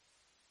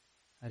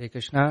Hare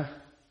Krishna.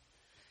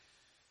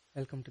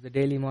 Welcome to the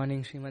daily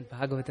morning Srimad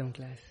Bhagavatam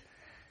class.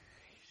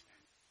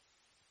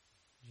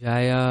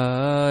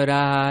 Jaya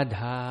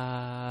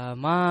Radha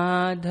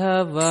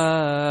Madhava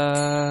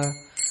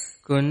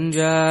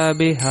Kunja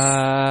Bihari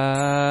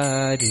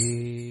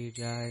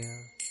Jaya.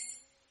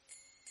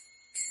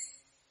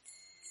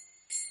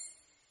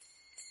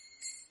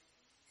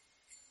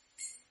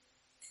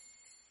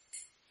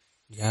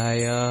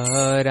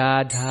 Jaya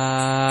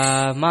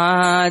Radha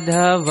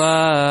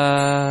Madhava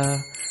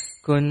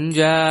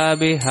Kunja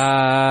Bihari.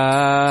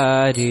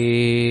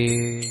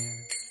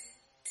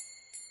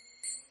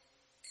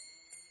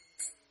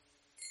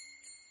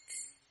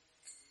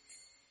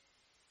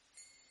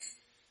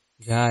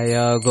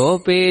 Jaya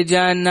Gopi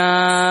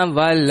Jana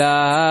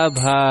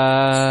Vallabha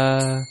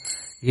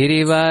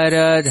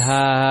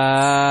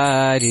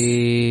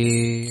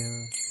Girivaradhari.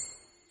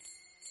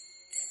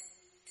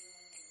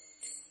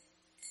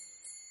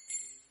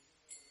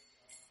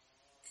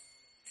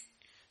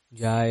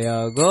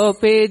 Jaya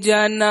Gopi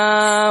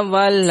Jana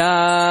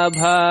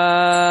Vallabha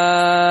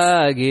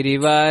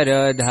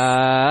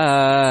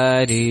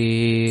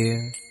Girivaradhari.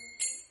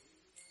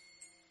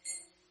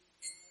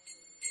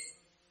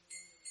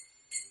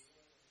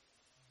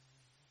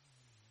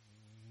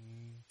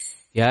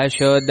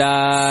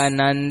 Yashoda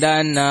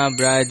Nandana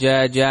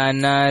Braja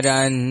Jana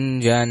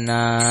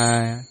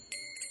Ranjana.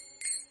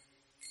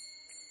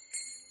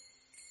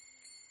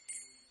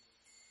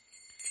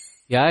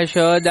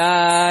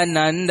 Yashoda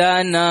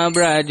Nandana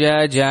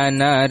Braja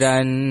Jana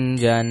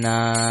Ranjana.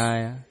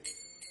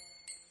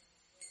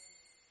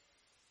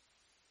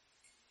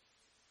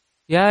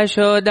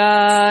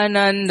 Yashoda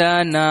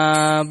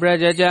Nandana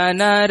Braja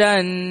Jana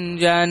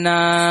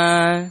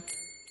Ranjana.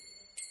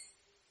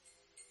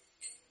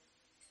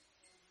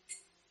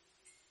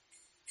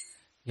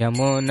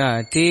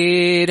 Yamuna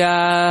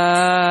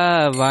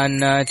Tira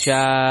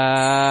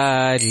Vanachari.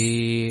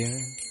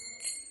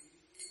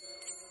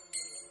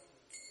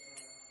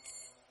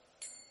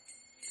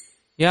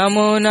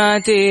 Yamuna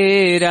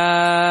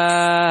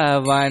Tira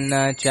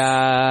Vanachari.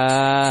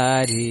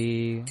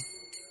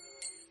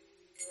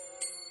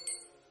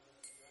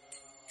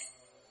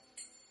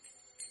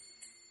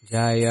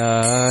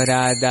 Jaya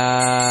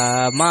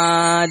Radha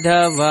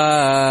Madhava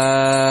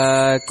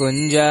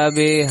Kunja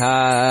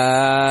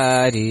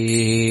Bihari.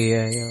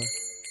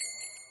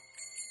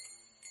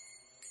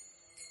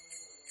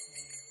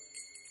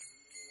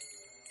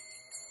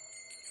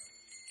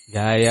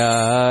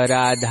 Jaya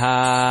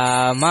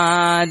Radha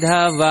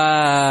Madhava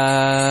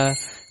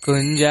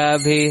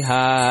Kunja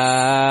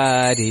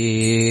Bihari.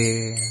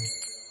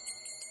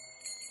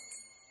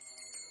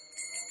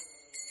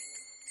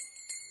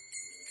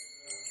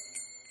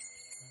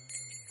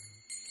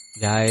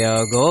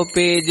 Jaya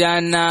Gopi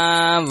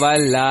Jana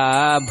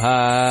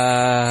Vallabha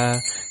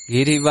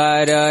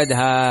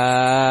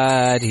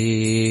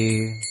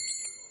Girivaradhari.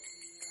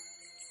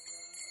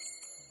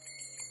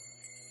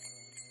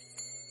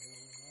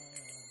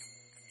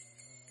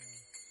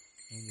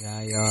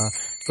 Jaya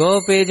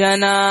Gopi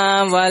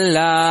Jana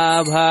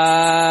Vallabha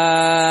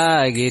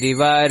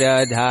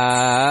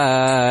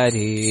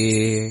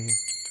Girivaradhari.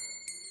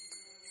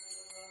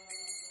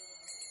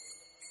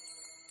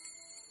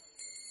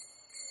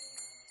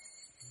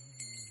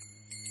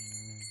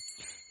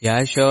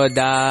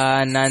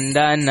 Yashoda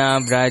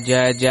Nandana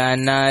Braja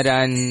Jana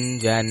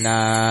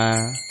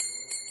Ranjana.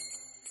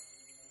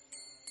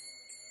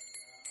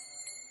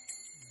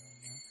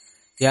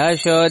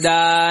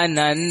 Yashoda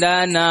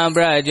Nandana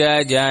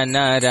Braja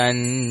Jana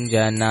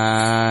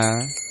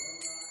Ranjana.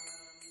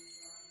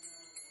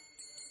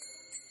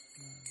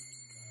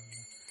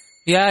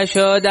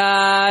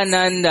 Yashoda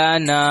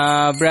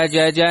Nandana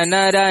Braja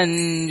Jana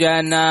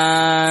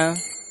Ranjana.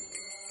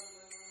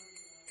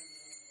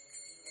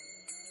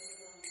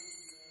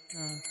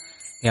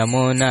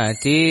 Yamuna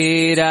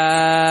Tira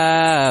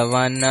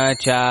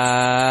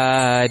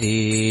Vanachari.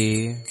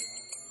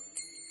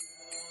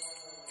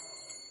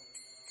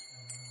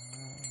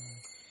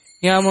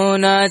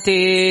 Yamuna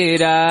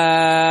Tira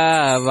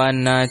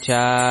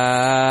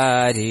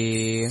Vanachari.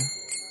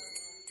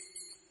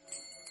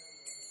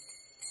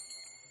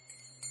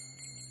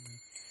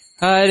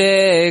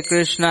 Hare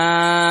Krishna,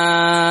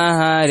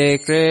 Hare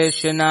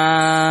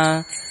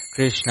Krishna,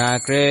 Krishna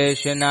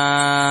Krishna,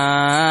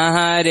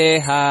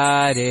 Hare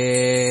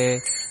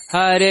Hare,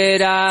 Hare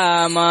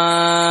Rama,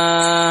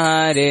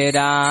 Hare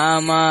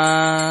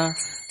Rama,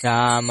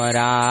 Rama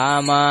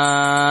Rama,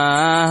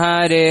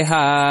 Hare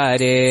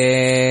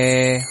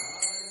Hare.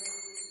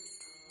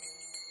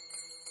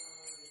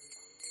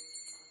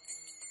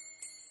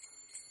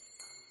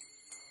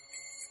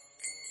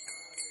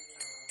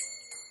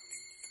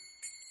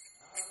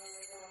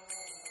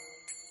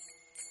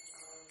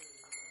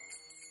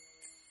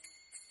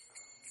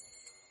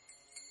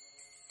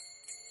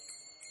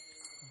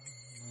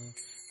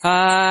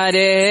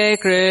 Hare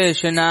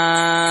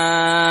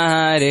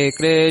Krishna, Hare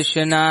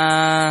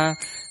Krishna,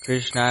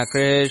 Krishna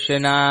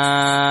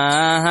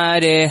Krishna,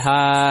 Hare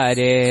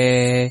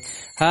Hare,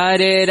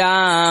 Hare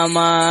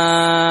Rama,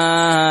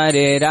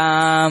 Hare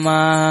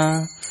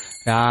Rama,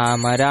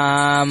 Rama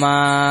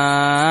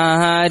Rama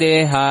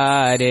Hare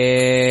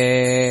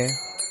Hare.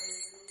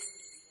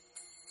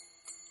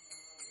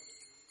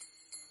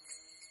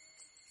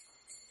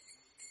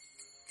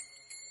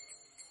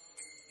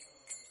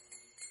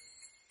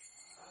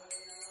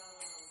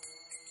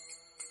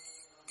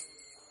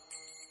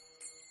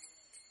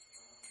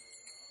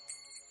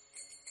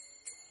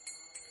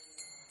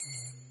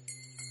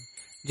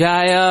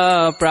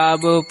 Jaya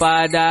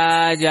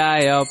Prabhupada,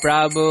 Jaya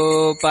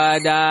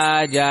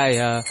Prabhupada,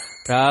 Jaya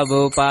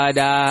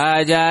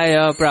Prabhupada,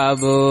 Jaya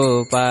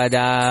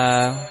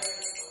Prabhupada.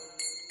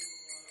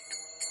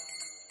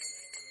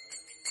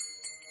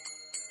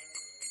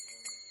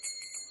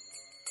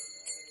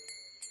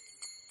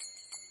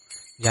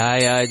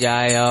 Jaya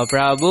Jaya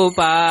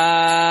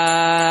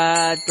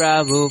Prabhupada,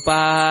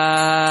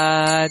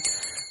 Prabhupada,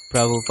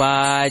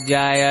 Prabhupada,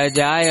 Jaya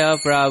Jaya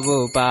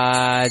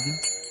Prabhupada.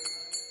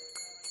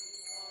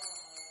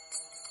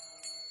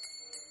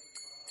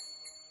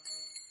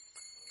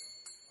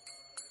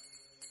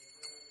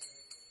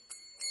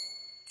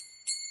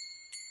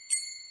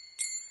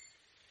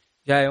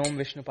 Jai Om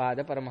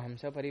Vishnupada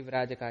Paramahamsa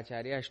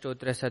Parivrajakacarya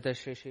Ashtotra Sata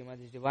Shri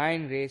Srimad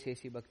Divine Grace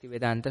A.C.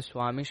 Bhaktivedanta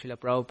Swami Srila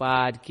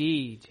Prabhupada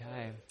Ki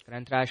Jai.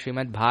 Granthra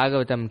Srimad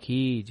Bhagavatam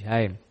Ki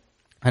Jai.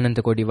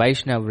 Anantakoti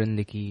Vaishnav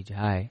Vrind Ki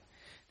Jai.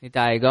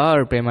 Nitai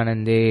Gaur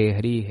Premanande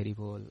Hari Hari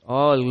Bol.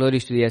 All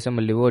glories to the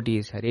assembled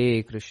devotees.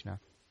 Hare Krishna.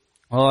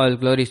 All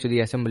glories to the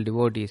assembled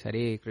devotees.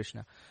 Hare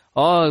Krishna.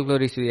 All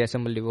glories to the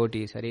assembled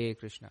devotees. Hare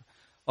Krishna.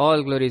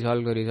 All glories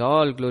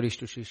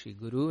to Shri Shri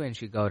Guru and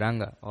Shri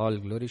Gauranga. All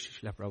glories to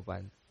Srila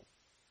Prabhupada.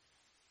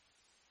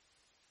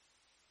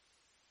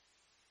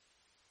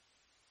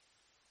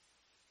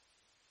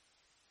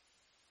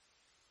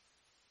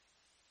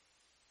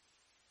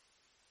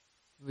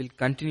 We'll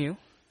continue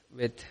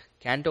with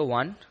Canto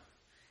 1,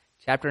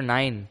 Chapter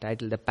 9,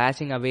 titled The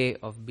Passing Away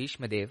of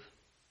Bhishma Dev.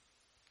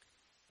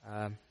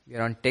 We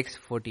are on text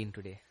 14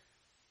 today.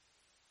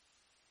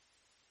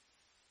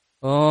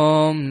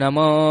 Om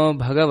Namo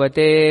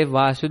Bhagavate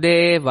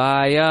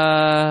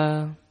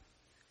Vasudevaya.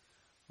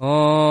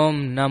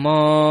 Om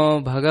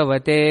Namo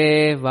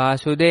Bhagavate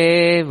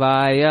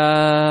Vasudevaya.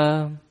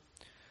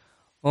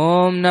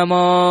 Om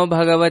Namo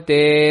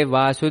Bhagavate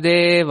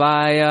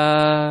Vasudevaya.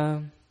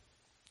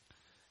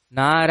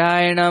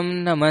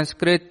 Narayanam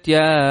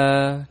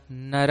Namaskritya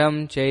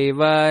Naram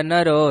Chaiva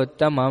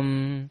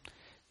Narottamam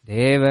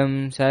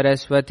Devam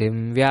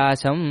Saraswatim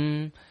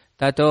Vyasam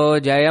Tato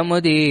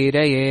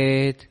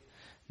Jayamudirayet.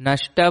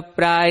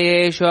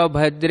 Nashtaprayeshu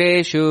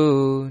bhadreshu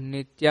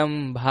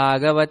nityam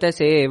bhagavata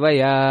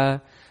sevaya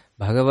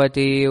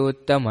bhagavati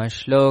uttama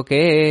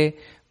shloke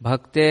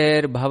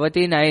bhaktir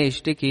bhavati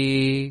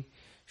naishtiki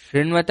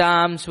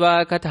shrinvatam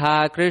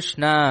svakatha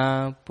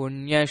krishna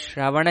punya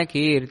shravana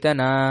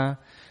kirtana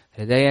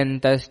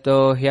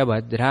hridayantasto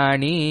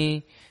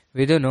hyabhadrani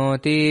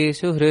vidunoti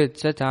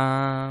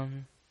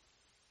suhritsatam.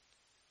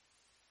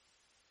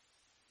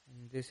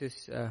 This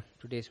is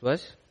today's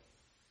verse.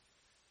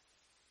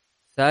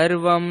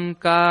 Sarvam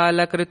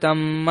kalakritam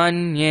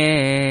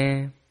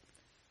manye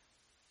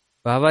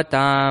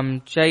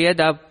bhavatam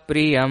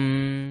chayadapriyam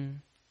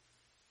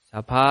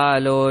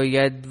saphalo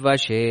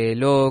yadvashe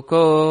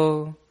loko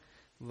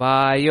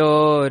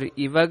vayor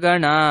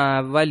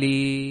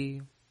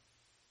ivaganavali.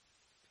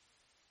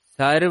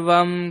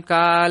 Sarvam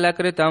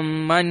kalakritam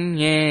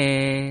manye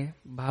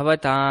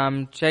bhavatam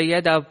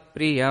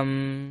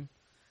chayadapriyam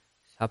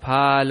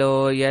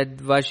saphalo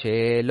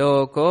yadvashe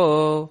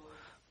loko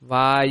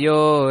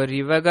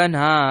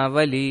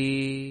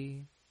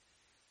Vayorivaghanavali.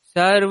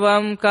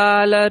 Sarvam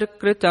kalar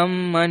kritam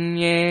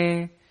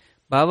manye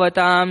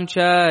bhavatam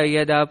cha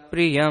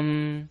yadapriyam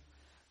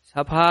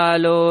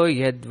saphalo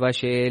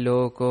yadvashe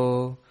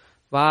loko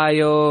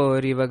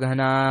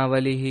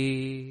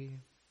Vayorivaghanavali.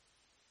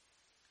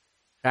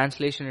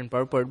 Translation and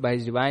purport by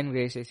His Divine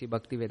Grace A.C.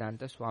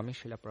 Bhaktivedanta Swami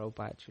Srila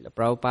Prabhupada. Srila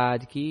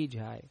Prabhupada Ki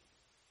Jai.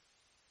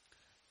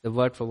 The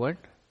word for word.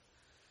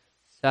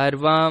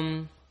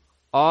 Sarvam,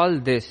 all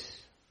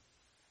this,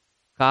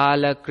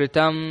 kala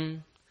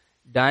kritam,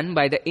 done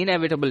by the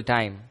inevitable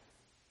time,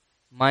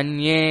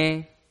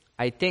 manye,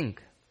 I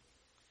think,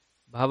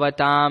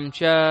 bhavatam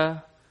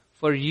cha,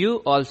 for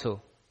you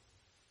also,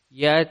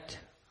 yat,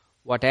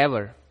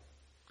 whatever,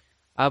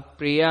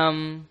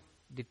 apriyam,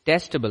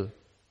 detestable,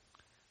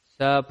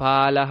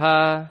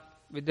 sapalaha,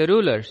 with the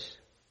rulers,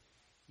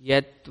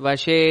 yat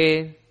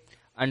vashe,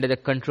 under the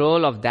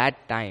control of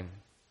that time,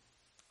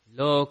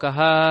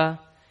 lokaha,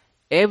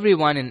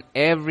 everyone in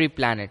every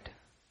planet.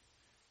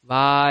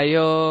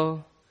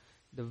 Vayo,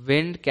 the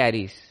wind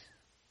carries.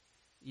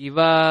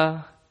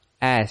 Iva,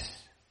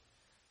 as.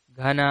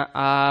 Ghana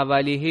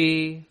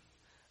avalihi,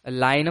 a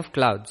line of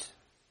clouds.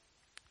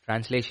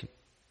 Translation.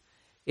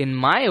 In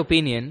my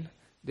opinion,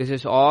 this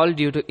is all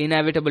due to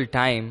inevitable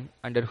time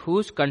under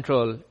whose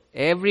control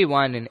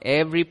everyone in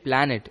every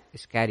planet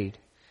is carried,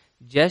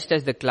 just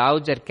as the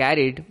clouds are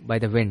carried by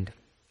the wind.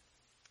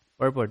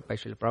 Purport by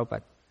Srila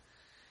Prabhupada.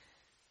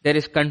 There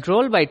is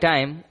control by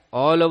time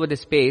all over the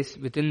space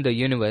within the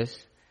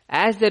universe,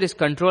 as there is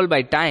control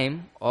by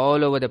time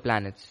all over the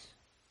planets.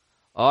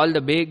 All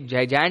the big,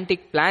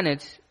 gigantic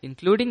planets,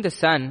 including the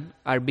sun,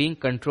 are being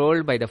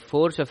controlled by the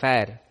force of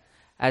air,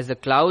 as the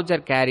clouds are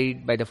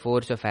carried by the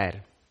force of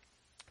air.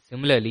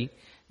 Similarly,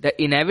 the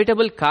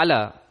inevitable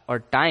kala, or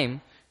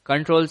time,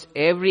 controls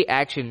every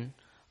action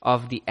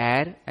of the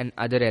air and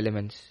other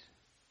elements.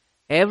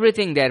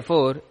 Everything,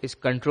 therefore, is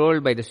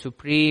controlled by the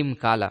supreme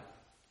kala,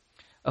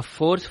 a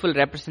forceful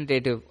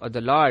representative of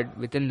the Lord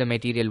within the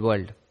material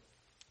world.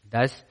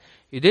 Thus,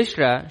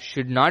 Yudhishthira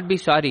should not be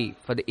sorry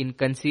for the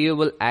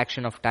inconceivable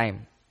action of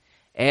time.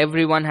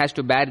 Everyone has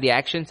to bear the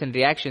actions and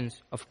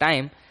reactions of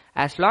time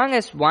as long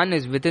as one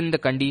is within the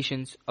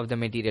conditions of the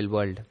material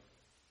world.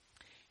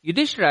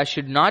 Yudhishthira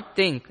should not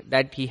think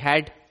that he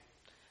had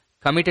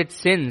committed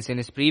sins in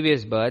his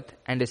previous birth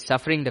and is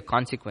suffering the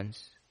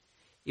consequence.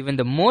 Even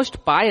the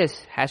most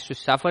pious has to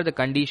suffer the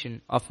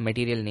condition of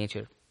material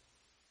nature.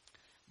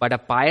 But a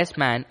pious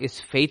man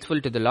is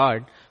faithful to the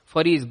Lord,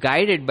 for he is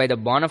guided by the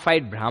bona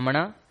fide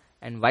Brahmana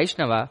and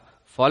Vaishnava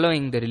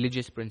following the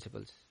religious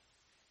principles.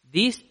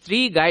 These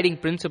three guiding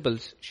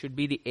principles should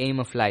be the aim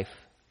of life.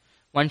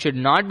 One should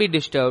not be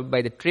disturbed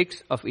by the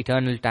tricks of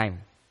eternal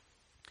time.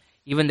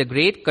 Even the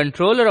great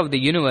controller of the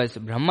universe,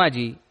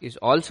 Brahmaji, is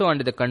also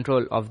under the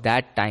control of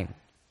that time.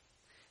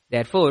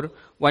 Therefore,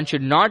 one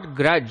should not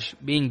grudge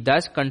being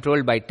thus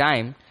controlled by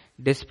time,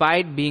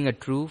 despite being a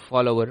true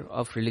follower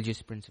of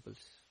religious principles.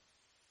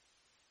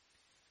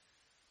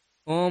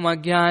 Om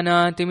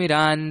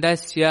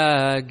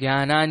Ajnana-timirandasya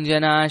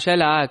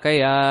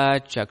Jnananjana-shalakaya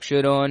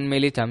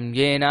Chakshuron-militam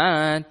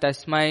yena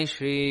Tasmai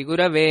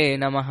Shri-gurave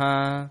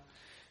namaha.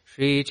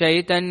 Shri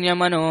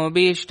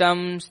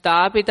Chaitanya-manobhishtam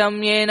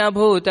Stapitam yena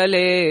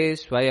bhutale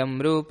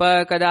Swayam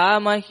Rupa kada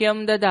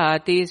mahyam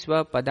dadati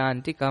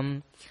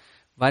swapadantikam.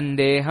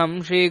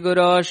 Vandeham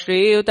Shri-guro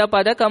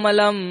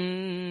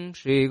Shri-utapadakamalam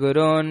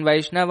Shri-guron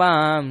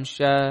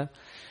Vaishnavamsha.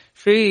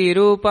 Shri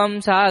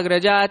Rupam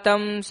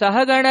Sagrajatam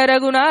Sahagana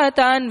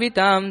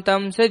Raghunathanvitam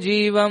Tam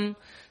Sajivam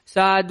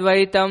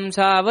Sadvaitam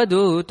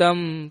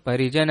Savadutam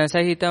Parijana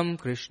Sahitam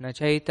Krishna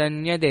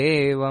Chaitanya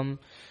Devam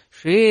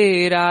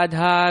Shri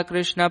Radha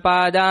Krishna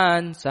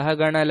Padan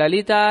Sahagana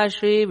Lalita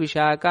Shri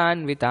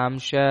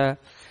Vishakhanvitamsha.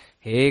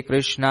 He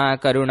Krishna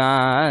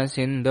Karuna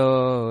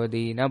Sindho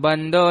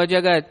Dinabandho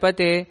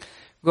Jagatpate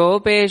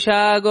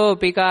Gopesha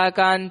Gopika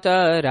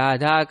Kanta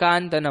Radha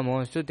Kanta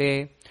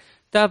Namostute.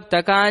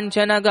 Tapta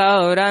Kanchana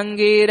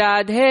Gaurangi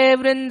Radhe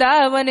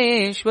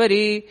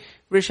Vrindavaneshwari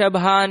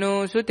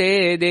Vrishabhanu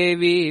Sute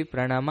Devi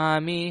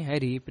Pranamami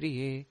Hari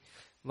Priye.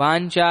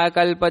 Vancha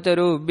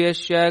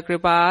Kalpatarubhyasya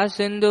Kripa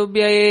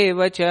Sindhubhya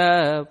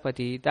Evacha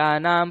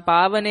Patitanam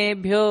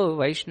Pavanebhyo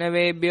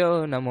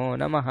Vaishnavebhyo Namo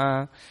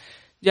Namaha.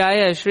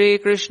 Jaya Shri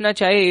Krishna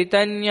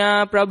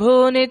Chaitanya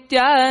Prabhu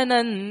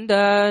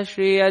Nityananda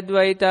Shri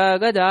Advaita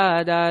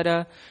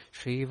Gadadara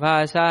Shri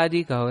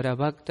Vasadi Gaura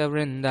Bhakta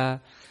Vrinda.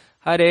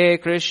 Hare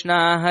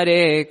Krishna,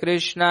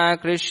 Krishna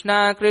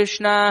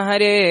Krishna,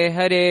 Hare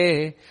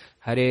Hare,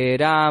 Hare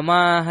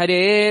Rama,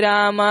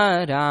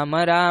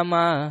 Rama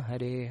Rama,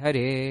 Hare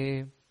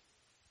Hare.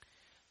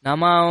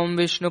 Namam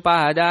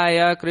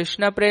Vishnupadaya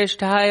Krishna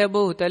Presthaya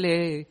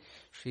Bhutale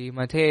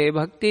Srimate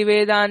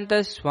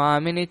Bhaktivedanta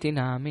Swaminiti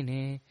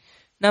Namine.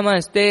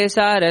 Namaste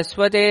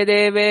Saraswate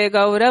Deve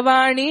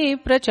Gauravani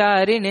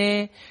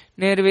Pracharine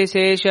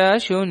Nirvisesha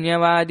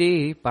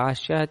Shunyavadi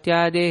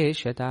Paschatya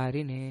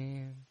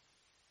Deshatarine.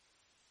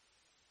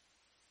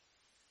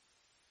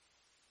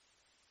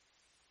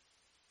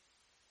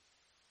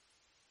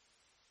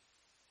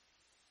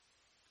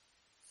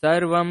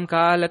 Sarvam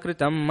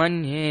kalakritam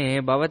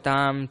manye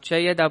bhavatam cha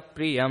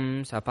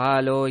yadapriyam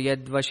sapalo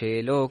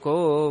yadvashe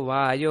loko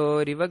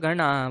vayoriva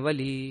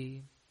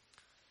ganavali.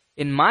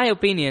 In my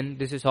opinion,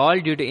 this is all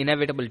due to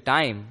inevitable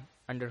time,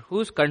 under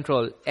whose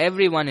control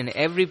everyone in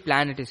every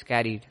planet is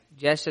carried,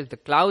 just as the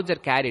clouds are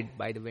carried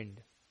by the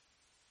wind.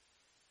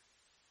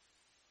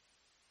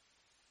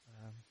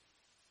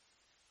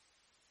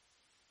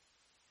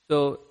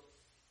 So,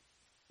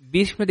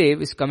 Bhishma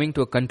Dev is coming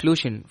to a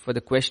conclusion for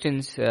the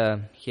questions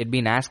he had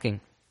been asking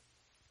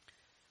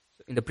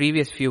in the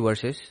previous few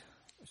verses.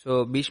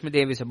 So Bhishma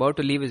Dev is about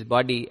to leave his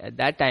body. At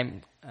that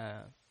time,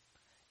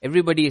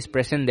 everybody is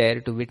present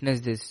there to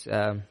witness this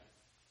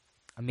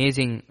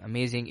amazing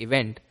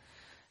event.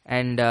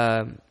 And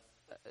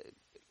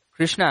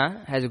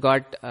Krishna has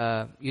got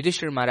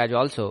Yudhishthira Maharaj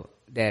also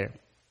there.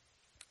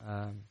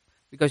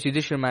 Because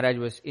Yudhishthira Maharaj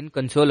was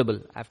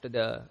inconsolable after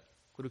the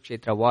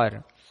Kurukshetra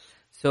war.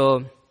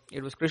 So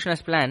it was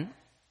Krishna's plan,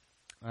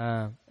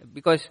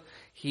 because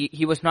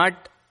he was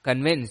not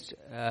convinced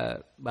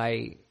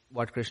by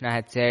what Krishna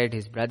had said,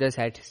 his brothers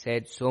had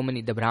said,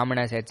 the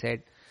Brahmanas had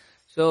said.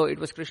 So it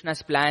was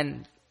Krishna's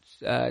plan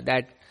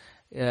that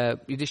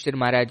Yudhishthira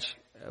Maharaj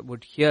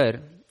would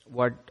hear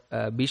what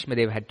Bhishma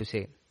Dev had to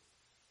say.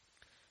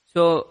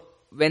 So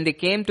when they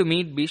came to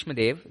meet Bhishma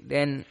Dev,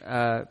 then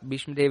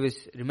Bhishma Dev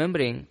is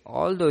remembering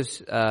all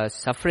those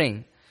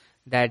suffering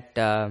that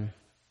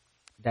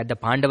the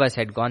Pandavas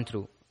had gone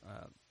through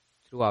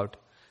throughout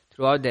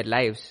their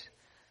lives.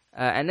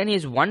 And then he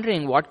is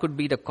wondering what could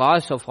be the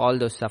cause of all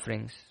those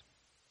sufferings.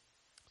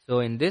 So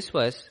in this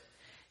verse,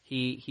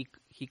 he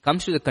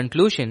comes to the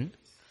conclusion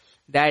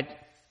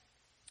that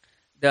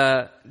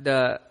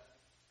the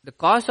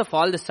cause of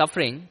all the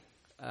suffering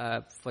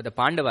for the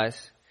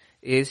Pandavas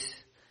is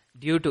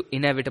due to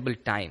inevitable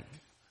time.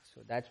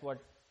 So that's what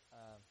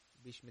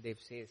Bhishmadev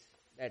says.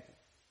 That,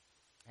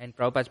 and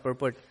Prabhupada's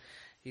purport,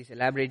 he's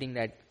elaborating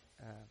that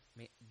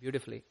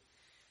beautifully.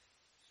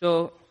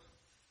 So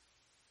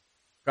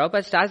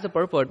Prabhupada starts the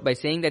purport by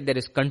saying that there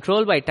is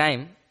control by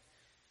time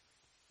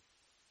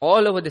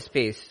all over the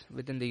space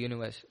within the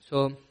universe.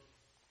 So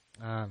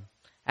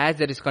as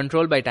there is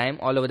control by time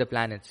all over the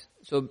planets.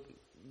 So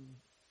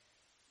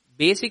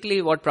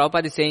basically what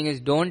Prabhupada is saying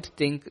is, don't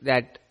think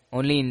that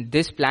only in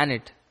this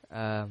planet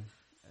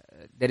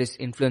there is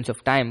influence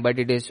of time, but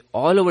it is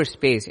all over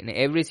space. In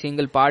every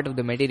single part of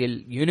the material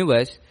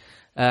universe,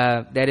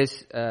 there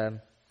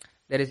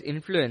is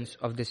influence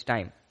of this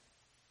time.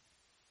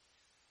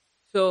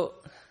 So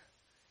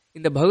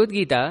in the Bhagavad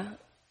Gita,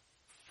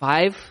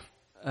 5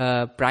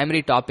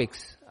 primary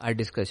topics are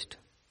discussed,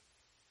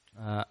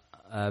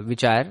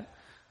 which are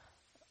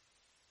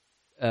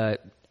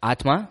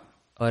Atma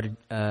or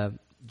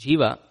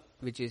Jiva,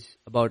 which is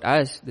about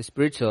us, the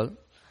spirit soul,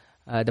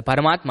 the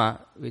Paramatma,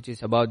 which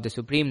is about the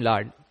Supreme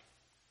Lord,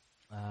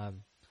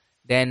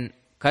 then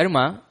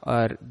Karma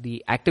or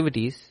the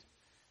activities,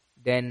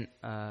 then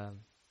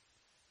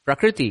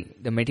Prakriti,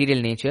 the material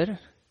nature,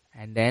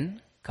 and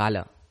then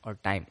Kala or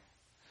time.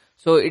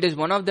 So it is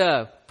one of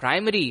the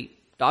primary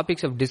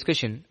topics of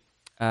discussion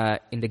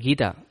in the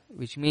Gita,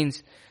 which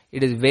means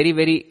it's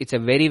a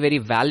very, very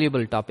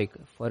valuable topic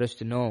for us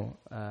to know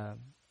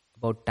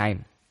about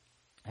time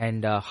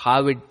and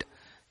how it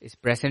is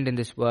present in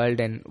this world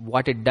and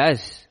what it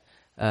does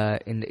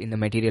in the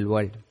material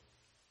world.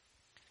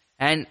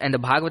 And the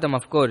Bhagavatam,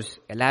 of course,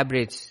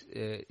 elaborates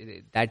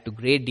that to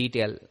great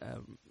detail,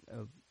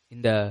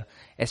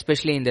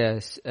 especially in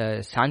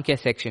the Sankhya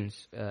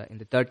sections in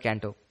the 3rd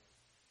canto.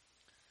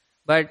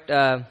 But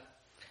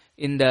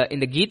in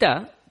the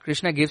Gita,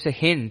 Krishna gives a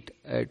hint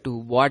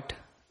to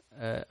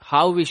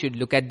how we should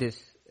look at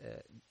this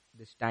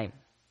time.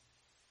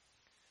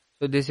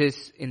 So this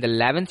is in the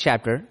 11th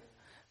chapter,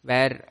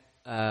 where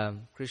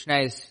Krishna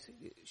is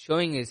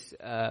showing his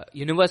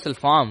universal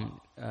form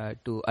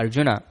to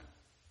Arjuna.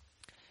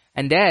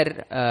 And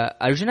there,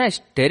 Arjuna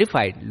is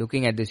terrified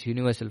looking at this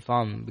universal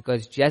form,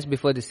 because just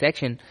before this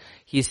section,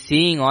 he's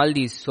seeing all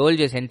these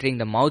soldiers entering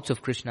the mouths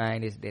of Krishna,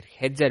 and their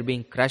heads are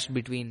being crushed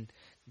between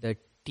the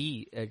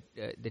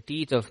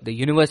teeth of the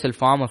universal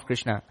form of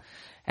Krishna.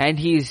 And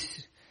he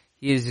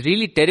is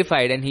really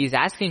terrified, and he is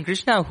asking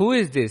Krishna, who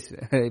is this?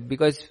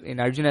 Because in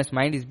Arjuna's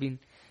mind, he's been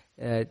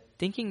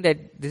thinking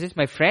that this is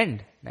my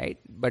friend, right?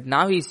 But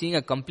now he's seeing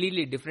a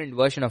completely different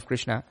version of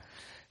Krishna.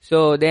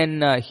 So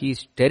then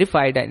he's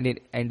terrified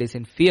and is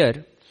in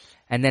fear,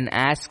 and then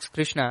asks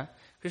Krishna,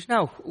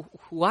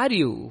 who are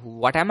you?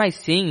 What am I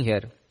seeing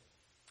here?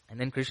 And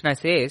then Krishna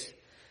says,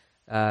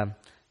 Kalosmi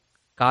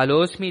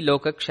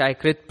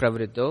lokakshayakrit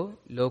pravritto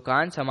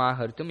lokan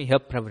samahartum iha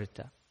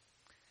pravritta.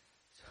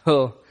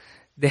 So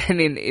then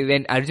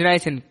when Arjuna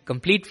is in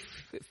complete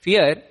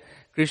fear,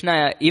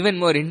 Krishna even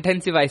more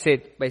intensifies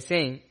it by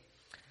saying,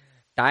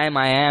 Time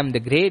I am the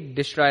great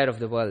destroyer of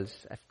the worlds.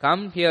 I've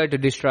come here to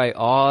destroy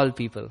all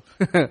people.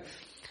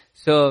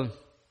 So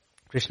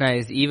Krishna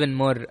is even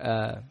more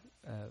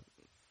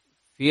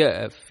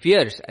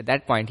fierce at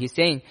that point. He's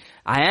saying,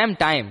 I am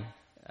time,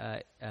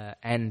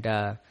 and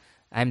I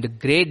am the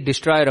great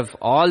destroyer of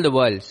all the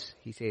worlds,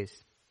 he says.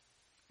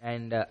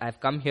 And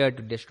I've come here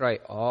to destroy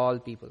all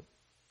people.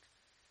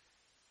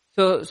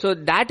 So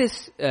that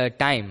is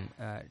time.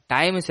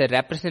 Time is a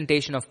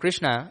representation of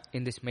Krishna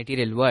in this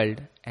material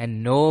world,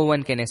 and no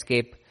one can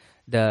escape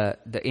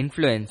the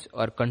influence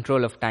or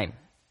control of time.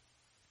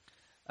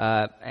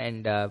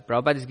 And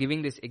Prabhupada is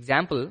giving this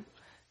example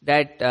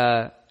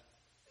that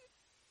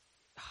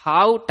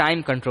how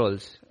time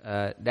controls.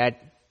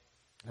 That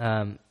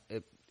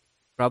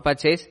Prabhupada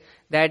says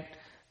that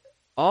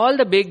all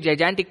the big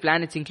gigantic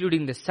planets,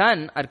 including the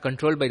sun, are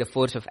controlled by the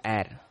force of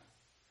air,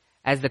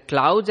 as the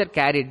clouds are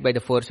carried by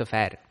the force of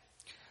air.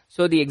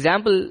 So the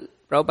example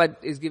Prabhupada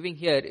is giving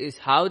here is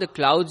how the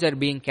clouds are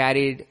being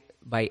carried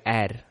by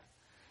air.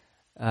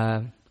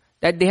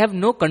 That they have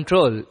no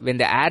control. When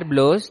the air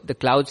blows, the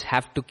clouds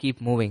have to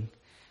keep moving.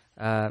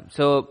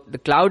 So the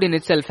cloud in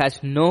itself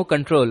has no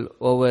control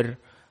over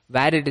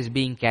where it is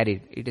being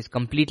carried. It is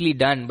completely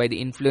done by the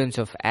influence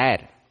of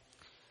air.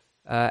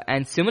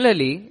 And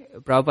similarly,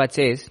 Prabhupada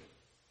says,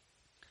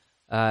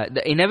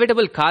 the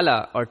inevitable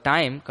kala or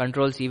time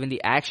controls even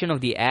the action of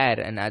the air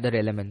and other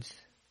elements.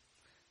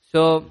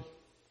 So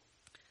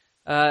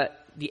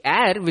the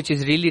air, which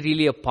is really,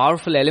 really a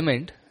powerful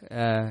element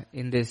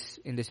in this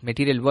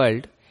material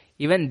world,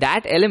 even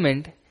that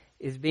element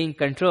is being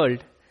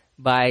controlled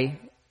by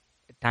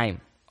time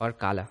or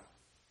kala.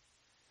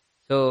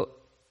 So,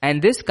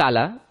 and this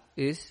kala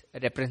is a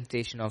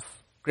representation of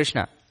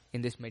Krishna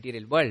in this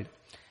material world.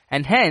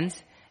 And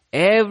hence,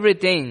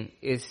 everything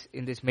is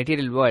in this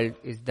material world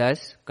is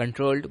thus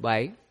controlled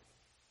by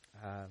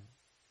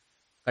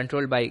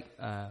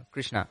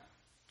Krishna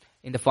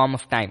in the form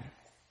of time,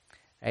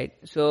 right?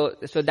 So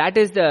that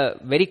is the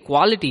very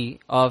quality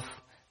of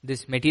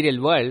this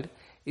material world,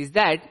 is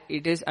that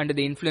it is under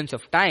the influence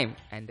of time,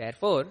 and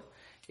therefore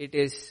it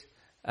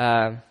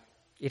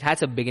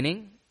has a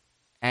beginning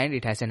and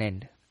it has an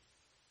end.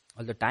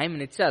 Although time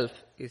in itself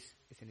is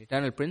an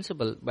eternal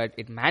principle, but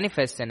it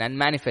manifests and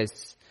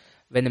unmanifests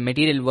when the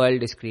material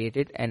world is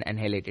created and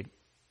annihilated.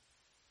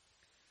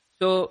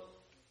 So,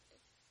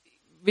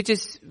 which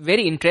is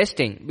very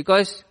interesting,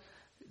 because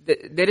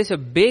there is a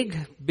big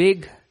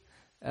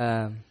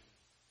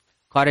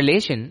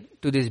correlation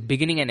to this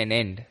beginning and an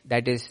end,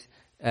 that is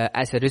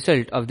as a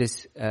result of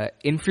this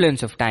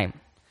influence of time.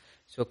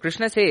 So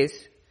Krishna says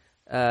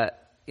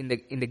in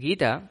the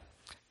Gita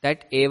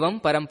that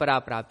evam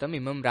parampara praptam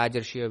imam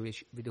rajarshiya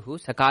viduhu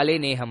sakale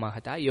neha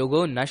mahata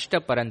yogo nashta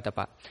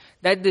parantapa,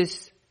 that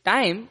this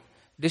time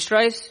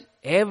destroys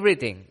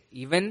everything,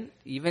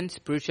 even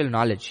spiritual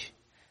knowledge,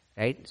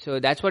 right? So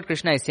that's what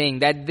Krishna is saying,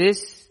 that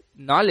this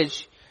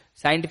knowledge,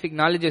 scientific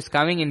knowledge, is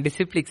coming in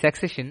disciplic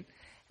succession,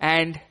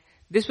 and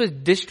this was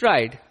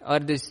destroyed, or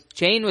this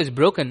chain was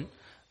broken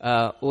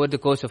over the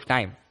course of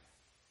time.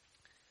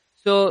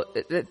 So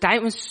the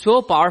time is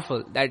so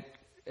powerful that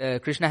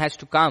Krishna has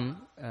to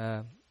come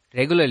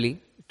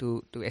regularly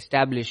to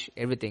establish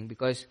everything,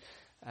 because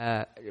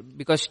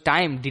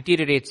time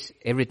deteriorates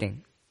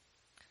everything.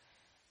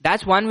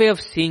 That's one way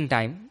of seeing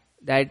time,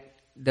 that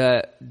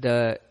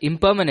the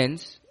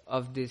impermanence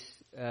of this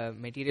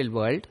material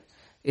world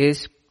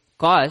is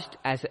caused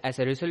as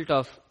a result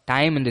of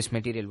time in this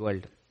material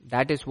world.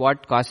 That is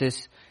what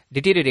causes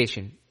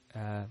deterioration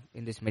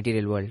in this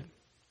material world.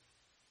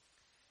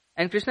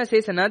 And Krishna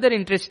says another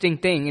interesting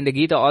thing in the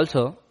Gita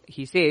also.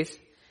 He says,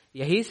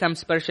 yahi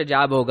samsparsha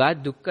jabhoga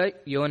dukkha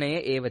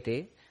yonaya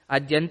evate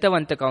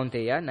adyantavanta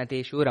kaunteya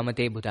nateshu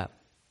ramate buddha.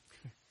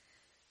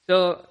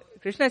 So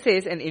Krishna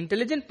says an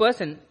intelligent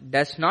person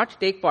does not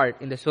take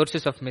part in the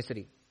sources of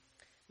misery,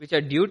 which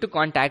are due to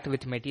contact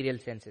with material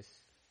senses.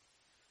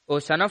 O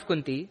son of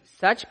Kunti,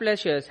 such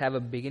pleasures have a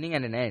beginning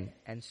and an end,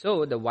 and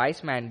so the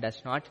wise man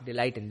does not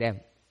delight in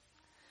them.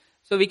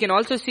 So we can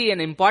also see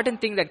an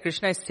important thing that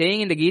Krishna is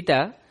saying in the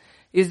Gita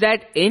is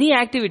that any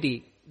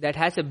activity that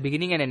has a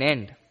beginning and an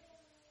end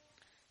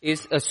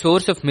is a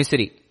source of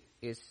misery,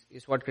 is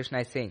what Krishna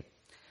is saying.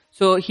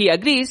 So he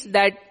agrees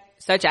that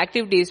such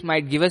activities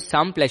might give us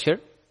some pleasure.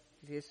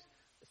 He says,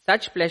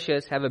 such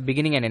pleasures have a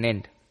beginning and an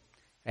end,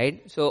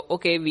 right? So,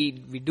 okay, we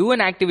do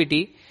an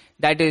activity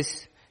that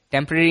is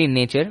temporary in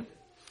nature,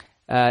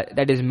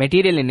 that is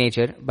material in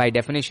nature by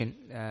definition,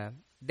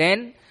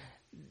 then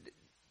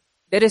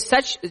there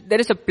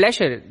is a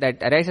pleasure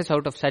that arises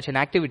out of such an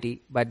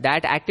activity, but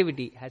that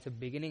activity has a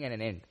beginning and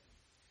an end.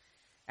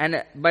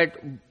 But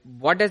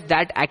what does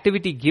that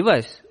activity give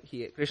us?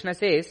 Krishna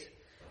says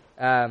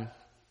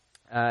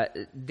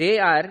they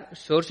are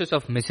sources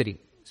of misery.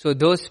 So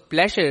those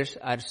pleasures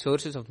are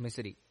sources of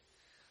misery.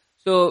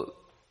 So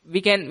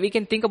we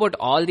can think about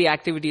all the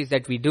activities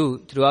that we do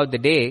throughout the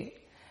day,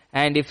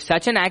 and if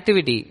such an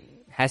activity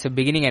has a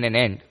beginning and an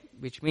end,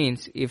 which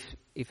means if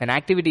an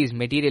activity is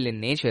material in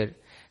nature,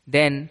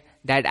 then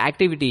that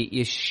activity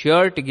is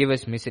sure to give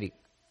us misery,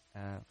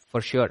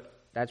 for sure.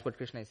 That's what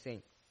Krishna is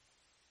saying.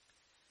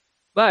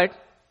 But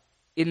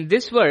in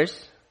this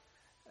verse,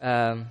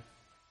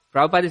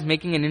 Prabhupada is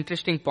making an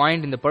interesting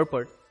point in the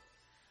purport,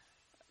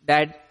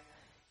 that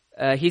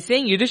he's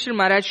saying Yudhishthira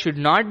Maharaj should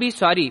not be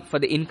sorry for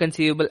the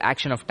inconceivable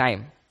action of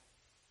time.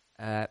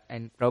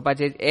 And Prabhupada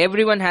says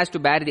everyone has to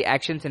bear the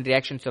actions and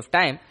reactions of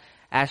time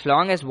as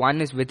long as one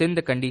is within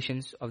the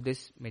conditions of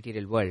this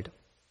material world.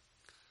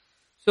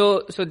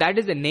 So that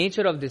is the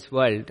nature of this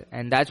world,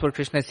 and that's what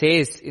Krishna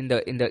says in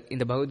the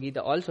Bhagavad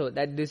Gita also,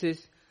 that this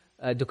is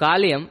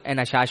Dukalayam and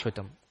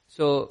Ashashvatam.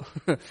 So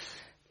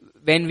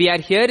when we are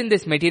here in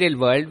this material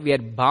world, we are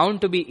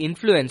bound to be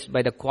influenced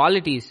by the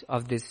qualities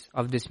of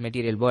this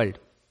material world.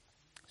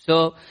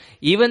 So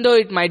even though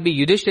it might be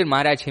Yudhishthira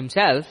Maharaj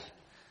himself,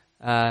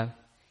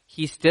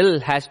 he still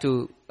has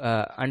to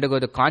undergo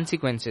the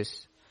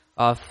consequences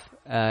of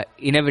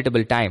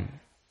inevitable time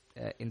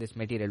in this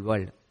material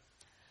world.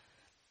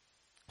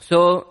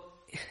 So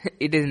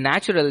it is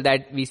natural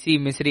that we see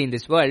misery in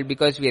this world,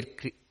 because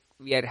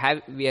we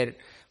are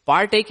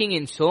partaking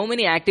in so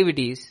many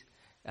activities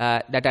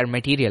that are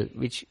material,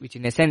 which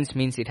in a sense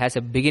means it has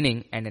a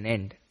beginning and an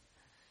end.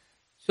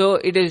 So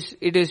it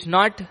is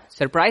not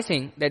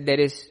surprising that there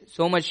is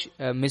so much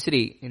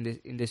misery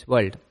in this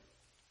world.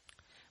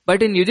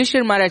 But in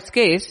Yudhishthira Maharaj's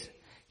case,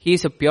 he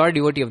is a pure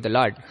devotee of the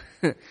Lord.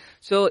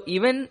 So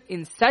even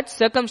in such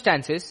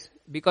circumstances,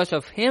 because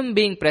of him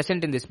being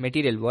present in this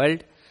material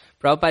world,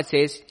 Prabhupada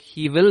says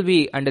he will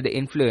be under the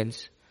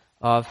influence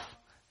of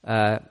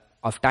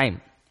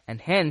time,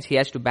 and hence he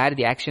has to bear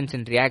the actions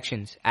and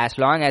reactions as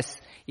long as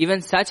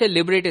even such a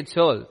liberated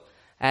soul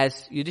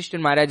as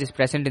Yudhishthira Maharaj is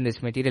present in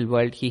this material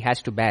world, he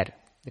has to bear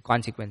the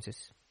consequences.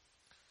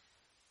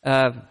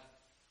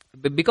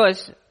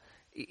 Because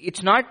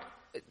it's not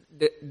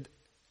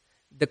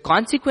the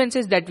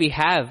consequences that we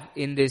have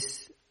in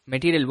this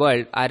material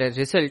world are a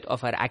result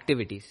of our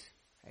activities,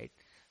 right?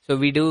 So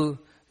we do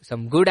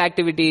some good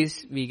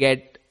activities, we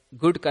get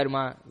good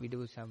karma. We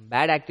do some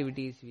bad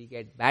activities, we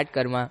get bad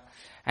karma.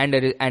 And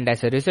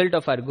as a result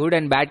of our good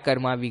and bad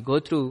karma, we go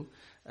through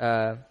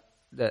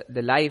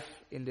the life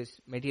in this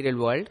material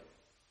world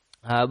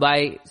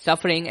by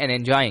suffering and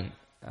enjoying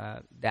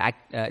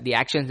the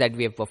actions that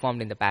we have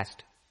performed in the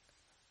past.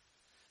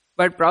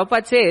 But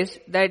Prabhupada says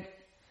that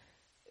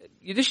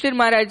Yudhishthira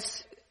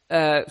Maharaj's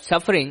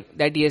suffering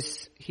that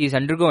he is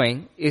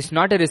undergoing is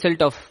not a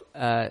result of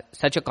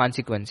such a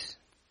consequence.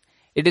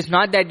 It is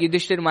not that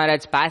Yudhishthira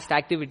Maharaj's past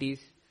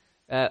activities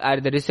are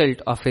the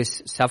result of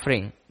his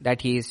suffering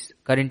that he is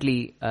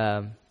currently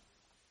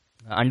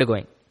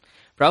undergoing.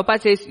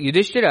 Prabhupada says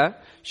Yudhishthira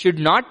should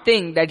not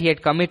think that he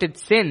had committed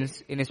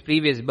sins in his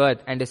previous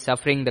birth and is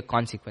suffering the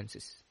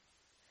consequences.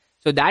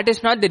 So that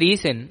is not the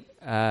reason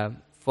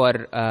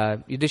for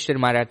Yudhishthira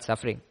Maharaj's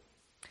suffering.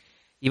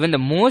 Even the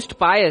most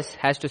pious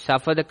has to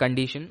suffer the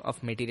condition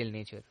of material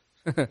nature.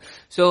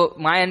 So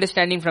my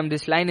understanding from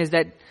this line is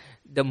that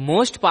the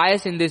most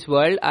pious in this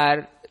world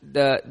are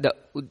the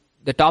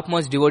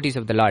topmost devotees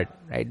of the Lord,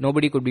 right?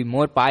 Nobody could be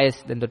more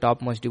pious than the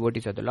topmost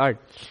devotees of the Lord.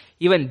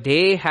 Even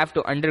they have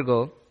to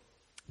undergo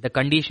the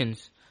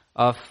conditions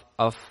of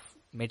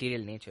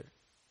material nature.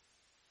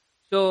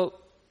 So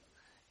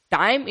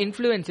time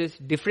influences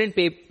different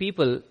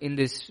people in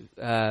this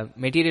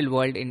material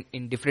world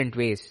in different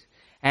ways.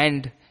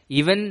 And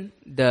even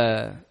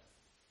the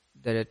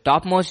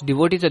topmost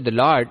devotees of the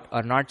Lord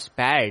are not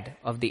spared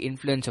of the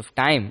influence of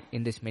time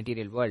in this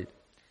material world.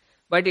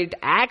 But it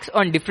acts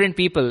on different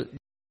people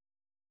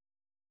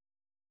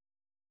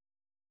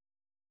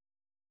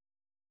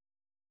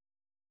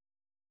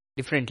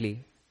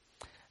differently.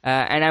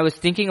 And I was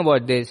thinking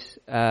about this,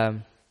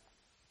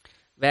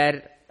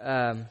 where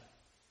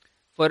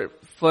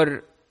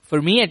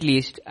for me at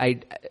least,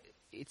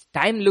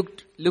 time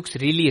looks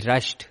really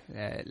rushed.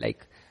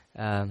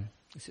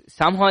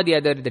 Somehow or the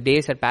other, the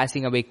days are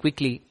passing away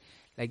quickly.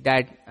 Like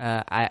that,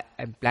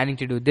 I'm planning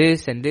to do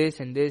this and this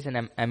and this,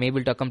 and I'm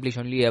able to accomplish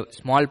only a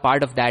small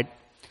part of that.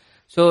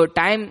 So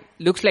time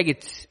looks like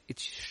it's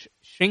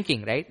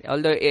shrinking, right?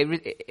 Although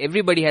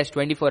everybody has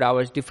 24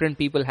 hours, different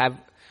people have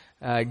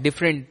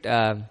different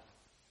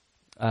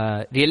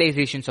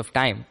realizations of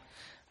time.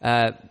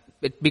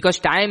 Because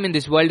time in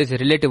this world is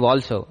relative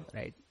also,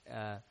 right?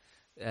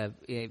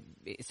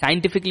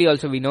 Scientifically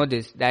also we know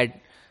this,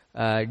 that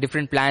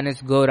different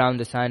planets go around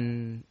the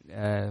sun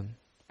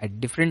at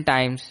different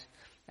times,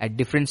 at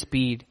different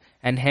speed,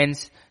 and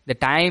hence the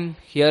time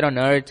here on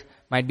Earth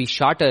might be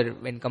shorter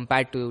when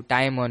compared to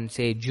time on,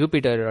 say,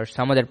 Jupiter or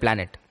some other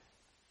planet.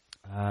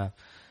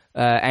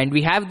 And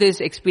we have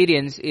this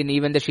experience in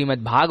even the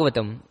Srimad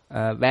Bhagavatam,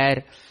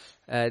 where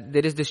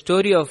there is the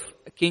story of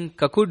King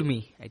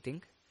Kakudmi, I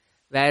think,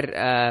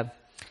 where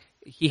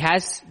he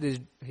has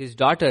his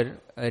daughter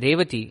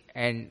Revati,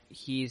 and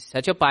he is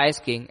such a pious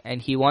king, and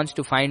he wants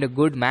to find a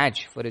good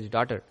match for his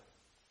daughter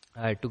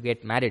to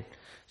get married.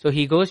 So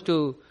he goes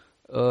to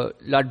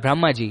Lord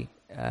Brahmaji,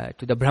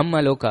 to the Brahma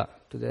Loka,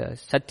 to the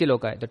Satya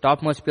Loka, the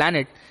topmost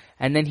planet,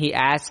 and then he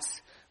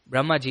asks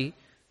Brahmaji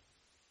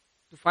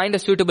to find a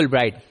suitable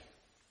bride.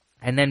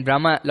 And then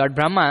Lord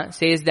Brahma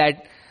says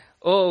that,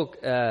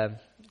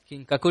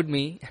 King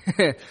Kakudmi,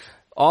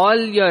 all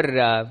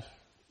your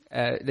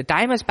the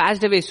time has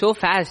passed away so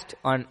fast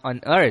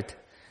on earth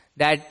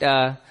that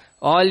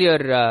all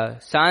your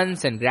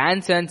sons and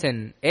grandsons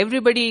and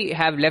everybody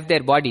have left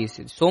their bodies.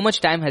 So much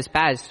time has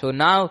passed. So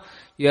now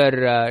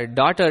your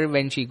daughter,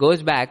 when she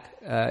goes back,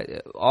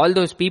 all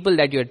those people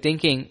that you're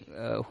thinking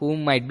who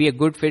might be a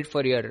good fit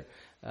for your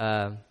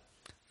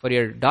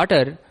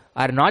daughter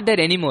are not there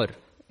anymore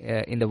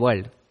in the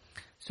world.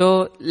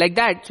 So like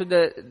that, so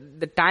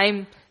the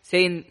time,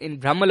 say in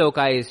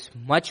Brahmaloka, is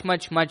much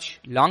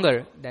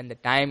longer than the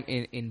time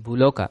in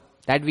Bhuloka.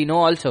 That we know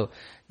also,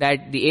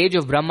 that the age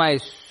of Brahma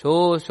is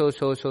so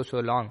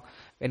long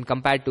when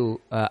compared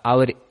to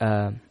our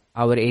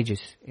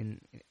ages in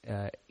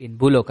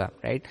Bhuloka,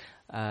 right?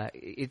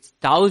 It's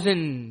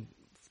 1,000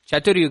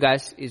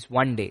 Chaturyugas is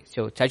one day.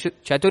 So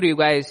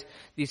Chaturyuga is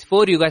these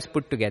 4 yugas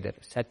put together: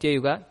 Satya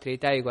Yuga,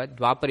 Treta Yuga,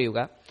 Dwapara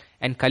Yuga,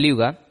 and Kali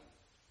Yuga,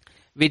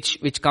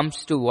 which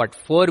comes to what,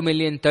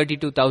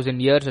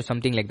 4,032,000 years or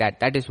something like that.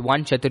 That is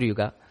one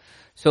Chaturyuga.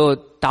 So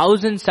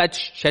 1,000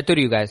 such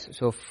Chaturyugas.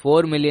 So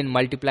 4 million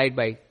multiplied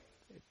by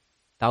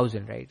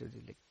 1,000, right?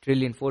 Like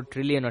trillion, 4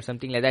 trillion or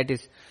something like that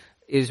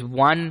is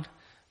one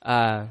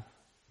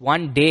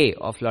day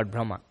of Lord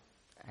Brahma.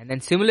 And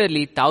then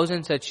similarly,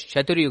 1,000 such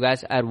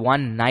Chaturyugas are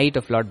one night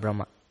of Lord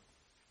Brahma.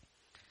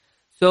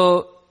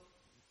 So,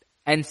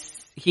 and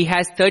he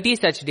has 30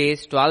 such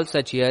days, 12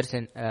 such years,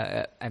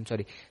 and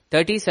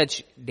 30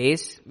 such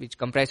days which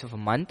comprise of a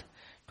month,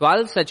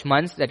 12 such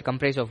months that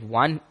comprise of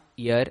 1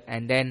 year,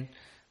 and then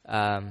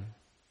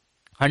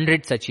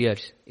 100 such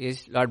years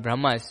is Lord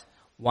Brahma's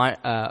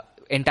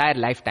entire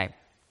lifetime.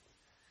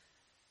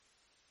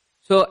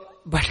 So,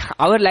 but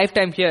our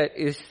lifetime here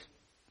is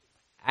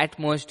at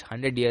most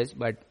 100 years,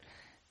 but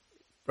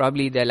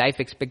probably the life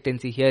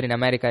expectancy here in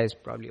America is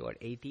probably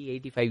 80,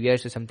 85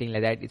 years or something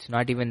like that. It's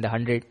not even the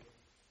 100.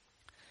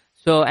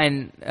 So,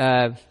 and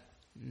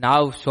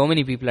now so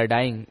many people are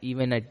dying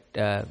even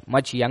at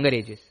much younger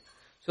ages.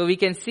 So we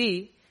can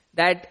see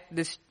that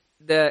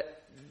the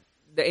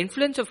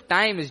influence of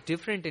time is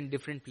different in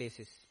different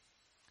places.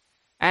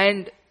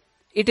 And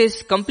it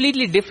is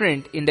completely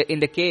different in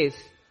the case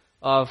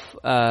of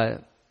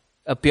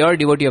a pure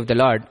devotee of the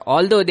Lord.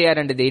 Although they are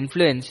under the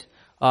influence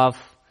of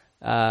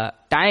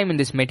time in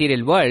this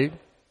material world,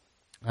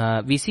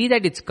 we see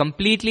that it's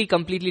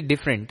completely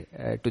different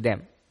to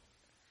them.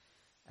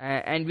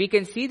 And we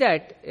can see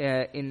that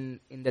in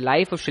the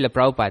life of Srila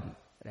Prabhupada,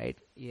 right?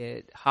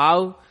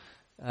 How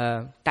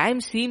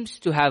time seems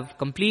to have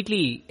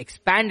completely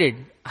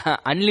expanded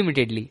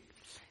unlimitedly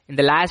in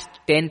the last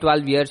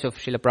 10-12 years of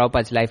Srila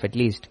Prabhupada's life at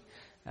least.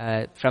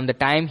 From the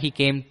time he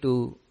came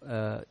to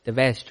the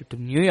West, to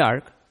New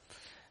York,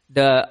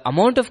 the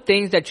amount of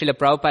things that Srila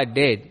Prabhupada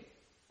did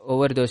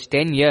over those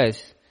 10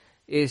 years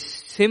is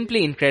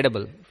simply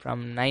incredible.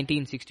 From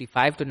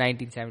 1965 to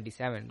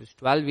 1977, those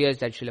 12 years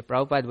that Srila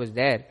Prabhupada was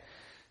there,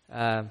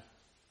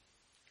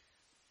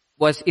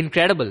 was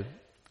incredible.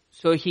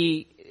 So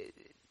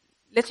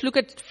let's look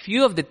at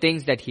few of the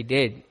things that he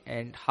did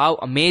and how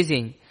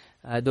amazing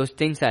those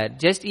things are.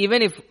 Just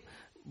even if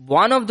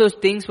one of those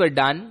things were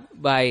done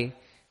by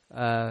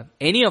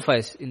any of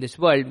us in this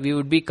world, we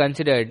would be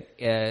considered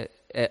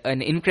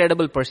an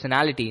incredible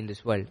personality in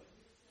this world.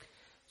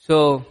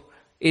 So,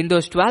 in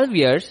those 12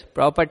 years,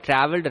 Prabhupada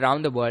traveled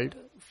around the world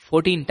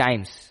 14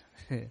 times.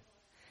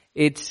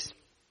 It's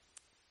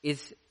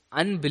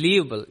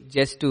unbelievable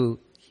just to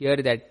hear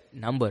that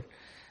number.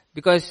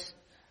 Because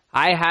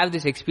I have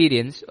this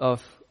experience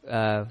of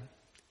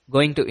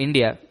going to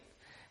India,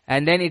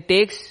 and then it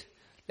takes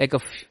like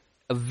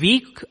a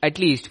week at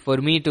least for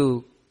me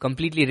to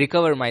completely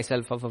recover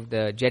myself off of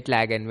the jet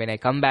lag, and when I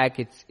come back,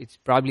 it's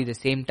probably the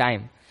same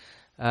time.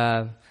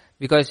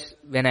 Because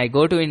when I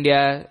go to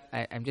India,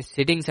 I'm just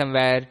sitting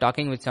somewhere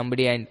talking with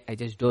somebody and I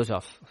just doze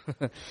off.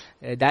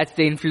 That's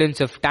the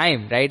influence of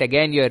time, right?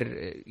 Again,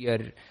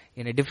 you're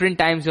in a different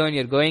time zone,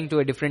 you're going to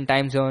a different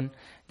time zone.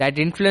 That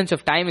influence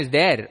of time is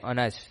there on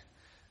us.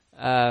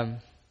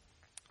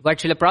 But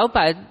Srila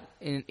Prabhupada,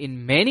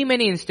 in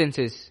many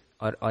instances,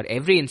 or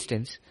every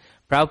instance,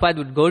 Prabhupada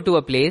would go to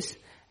a place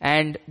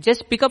and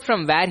just pick up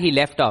from where he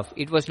left off.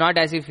 It was not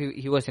as if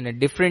he was in a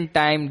different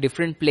time,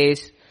 different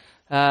place.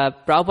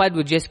 Prabhupada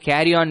would just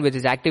carry on with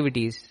his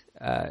activities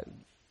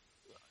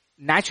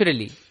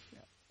naturally.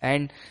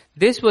 And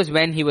this was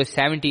when he was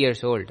 70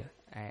 years old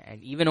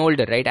and even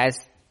older, right?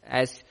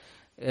 As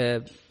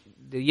the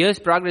years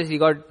progressed, he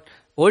got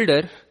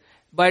older,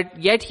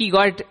 but yet he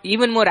got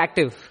even more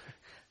active.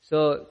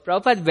 So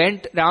Prabhupada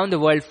went around the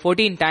world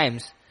 14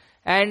 times,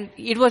 and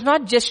it was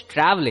not just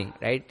traveling,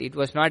 right? It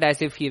was not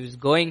as if he was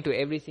going to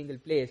every single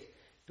place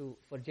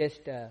for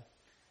just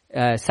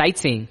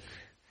sightseeing.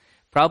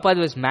 Prabhupada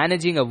was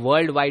managing a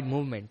worldwide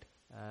movement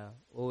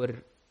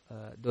over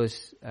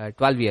those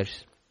 12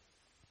 years.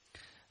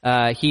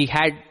 He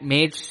had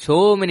made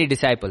so many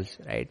disciples,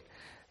 right?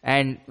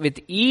 And with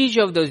each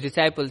of those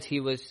disciples, he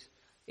was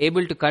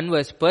able to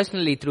converse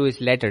personally through his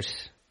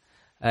letters.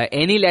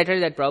 Any letter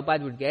that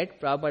Prabhupada would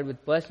get, Prabhupada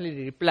would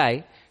personally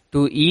reply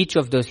to each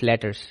of those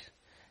letters.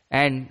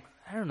 And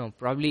I don't know,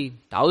 probably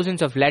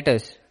thousands of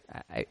letters.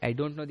 I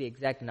don't know the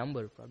exact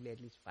number, probably at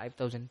least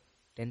 5,000,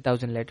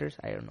 10,000 letters,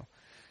 I don't know.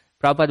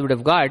 Prabhupada would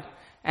have got,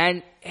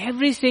 and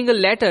every single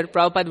letter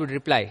Prabhupada would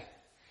reply.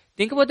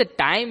 Think about the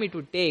time it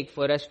would take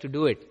for us to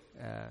do it.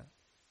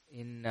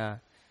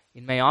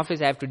 In my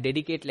office, I have to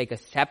dedicate like a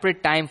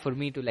separate time for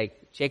me to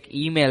like check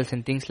emails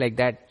and things like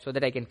that, so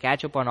that I can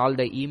catch up on all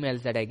the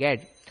emails that I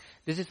get.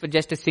 This is for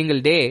just a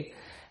single day,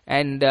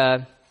 and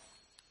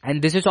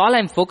this is all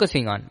I'm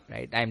focusing on,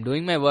 right? I'm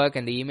doing my work,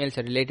 and the emails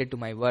are related to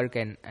my work,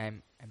 and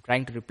I'm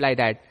trying to reply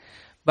that.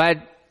 But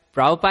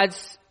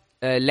Prabhupada's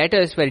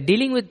letters were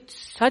dealing with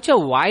such a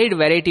wide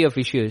variety of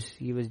issues.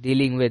 He was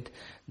dealing with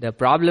the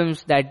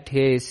problems that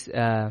his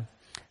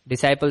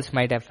disciples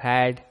might have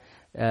had,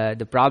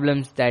 the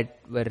problems that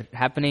were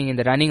happening in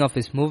the running of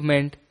his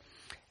movement,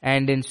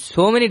 and in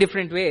so many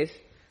different ways,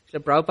 so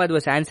Prabhupada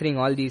was answering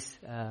all these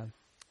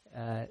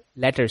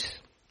letters,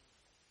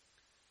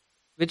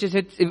 which is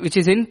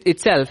in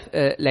itself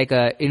like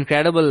a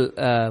incredible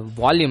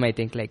volume. I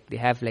think like they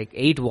have like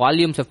 8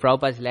 volumes of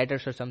Prabhupada's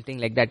letters or something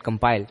like that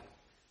compiled.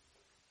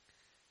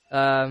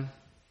 And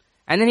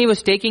then he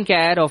was taking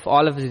care of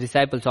all of his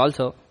disciples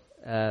also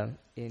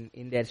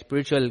in their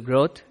spiritual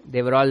growth.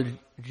 They were all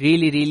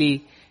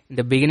really in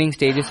the beginning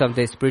stages of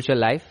their spiritual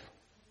life.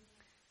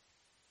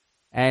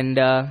 And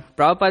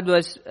Prabhupada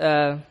was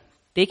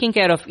taking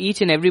care of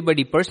each and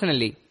everybody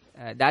personally.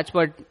 That's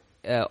what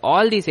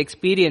all these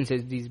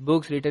experiences, these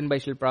books written by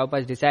Srila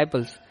Prabhupada's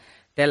disciples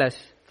tell us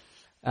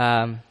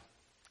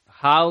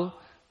how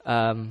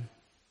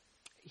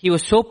he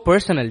was so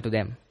personal to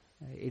them.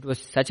 It was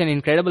such an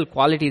incredible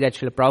quality that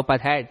Srila Prabhupada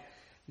had,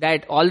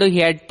 that although he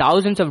had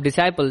thousands of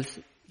disciples,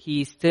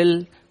 he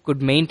still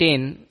could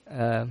maintain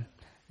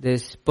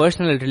this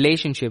personal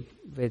relationship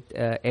with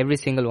every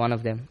single one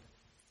of them.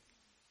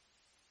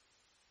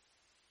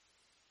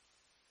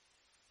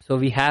 So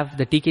we have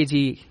the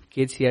TKG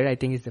kids here. I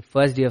think it's the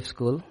first day of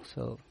school.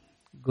 So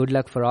good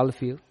luck for all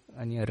of you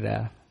on your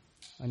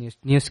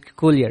new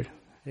school year.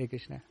 Hare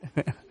Krishna.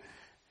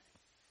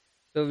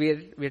 So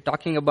we're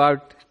talking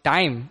about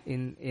time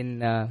in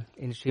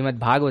Srimad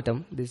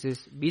Bhagavatam. This is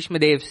Bhishma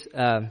Dev's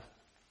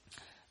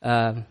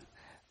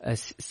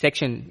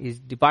section is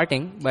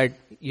departing, but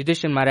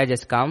Yudhishthira Maharaj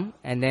has come,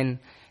 and then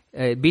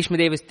Bhishma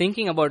Dev is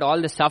thinking about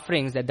all the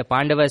sufferings that the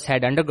Pandavas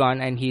had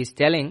undergone, and he's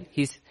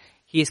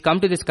come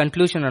to this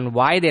conclusion on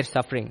why they're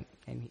suffering,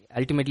 and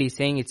ultimately he's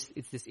saying it's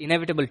this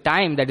inevitable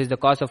time that is the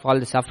cause of all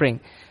the suffering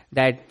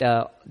that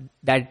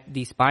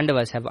these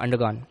Pandavas have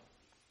undergone.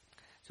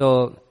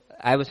 So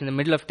I was in the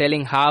middle of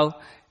telling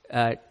how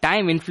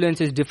time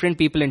influences different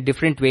people in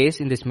different ways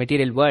in this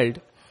material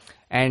world.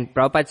 And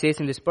Prabhupada says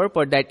in this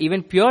purport that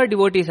even pure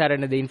devotees are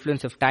under the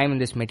influence of time in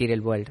this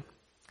material world.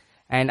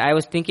 And I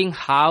was thinking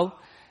how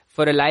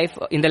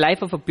in the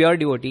life of a pure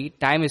devotee,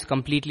 time is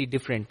completely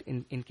different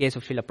in case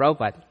of Srila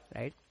Prabhupada,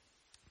 right?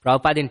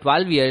 Prabhupada in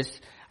 12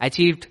 years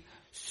achieved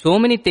so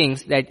many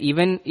things that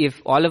even if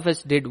all of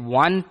us did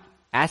one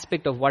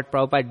aspect of what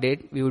Prabhupada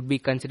did, we would be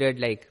considered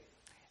like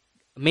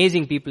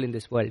amazing people in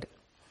this world.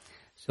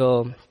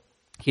 So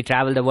he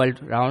traveled the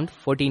world around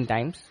 14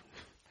 times,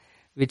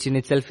 which in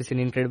itself is an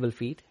incredible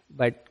feat.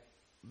 But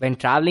when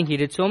traveling, he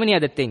did so many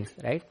other things,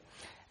 right?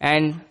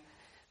 And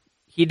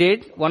he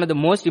did one of the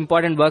most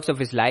important works of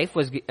his life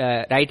was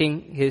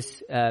writing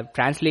his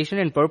translation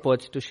and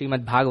purports to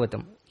Srimad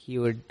Bhagavatam. He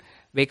would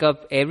wake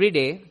up every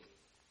day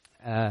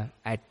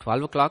at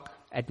 12 o'clock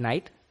at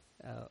night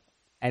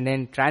and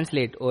then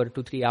translate over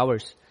 2-3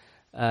 hours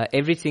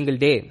every single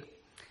day.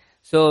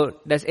 So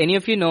does any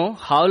of you know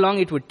how long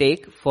it would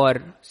take for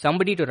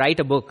somebody to write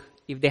a book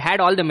if they had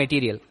all the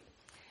material?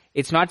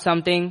 It's not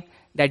something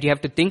that you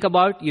have to think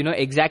about. You know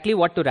exactly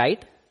what to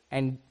write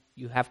and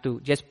you have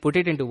to just put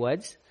it into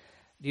words.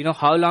 Do you know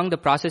how long the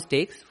process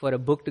takes for a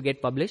book to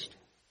get published?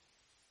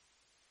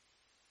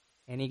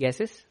 Any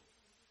guesses?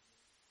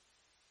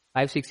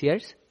 5-6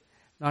 years?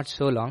 Not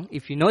so long.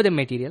 If you know the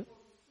material.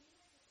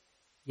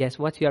 Yes,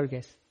 what's your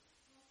guess?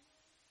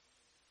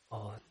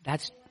 Oh,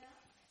 that's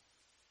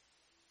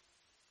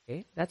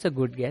a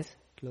good guess.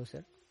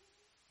 Closer.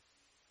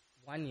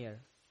 1 year.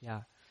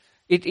 Yeah.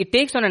 It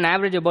takes on an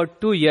average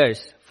about 2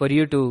 years for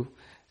you to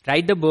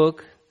write the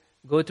book,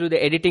 go through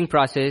the editing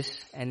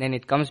process, and then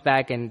it comes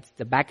back and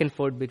the back and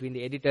forth between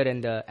the editor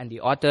and the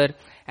author.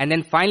 And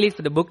then finally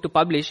for the book to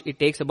publish, it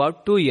takes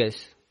about 2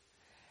 years.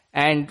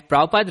 And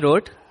Prabhupada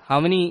wrote how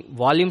many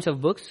volumes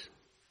of books?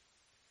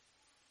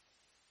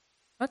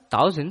 Not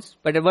thousands,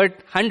 but about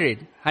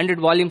 100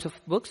 volumes of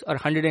books or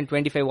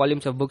 125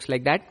 volumes of books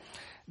like that.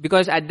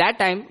 Because at that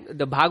time,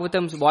 the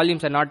Bhagavatam's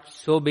volumes are not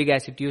so big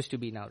as it used to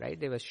be now, right?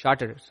 They were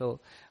shorter. So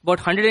about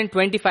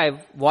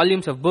 125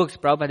 volumes of books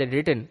Prabhupada had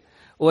written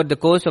over the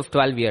course of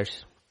 12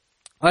 years.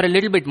 Or a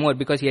little bit more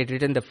because he had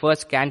written the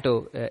first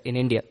canto in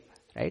India,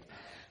 right?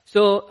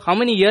 So how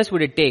many years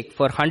would it take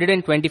for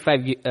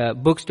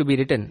 125 books to be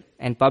written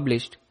and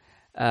published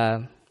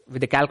with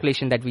the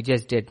calculation that we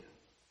just did?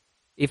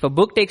 If a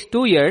book takes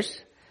 2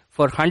 years,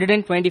 for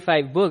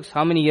 125 books,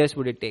 how many years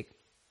would it take?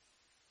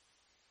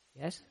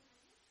 Yes?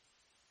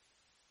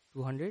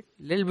 200?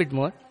 A little bit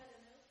more.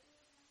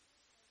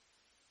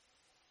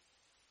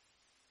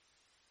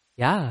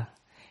 Yeah.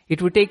 It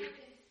would take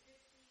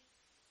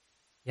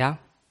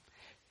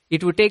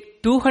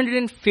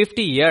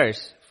 250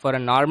 years for a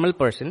normal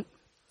person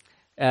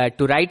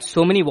to write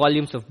so many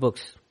volumes of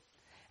books.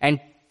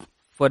 And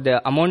for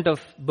the amount of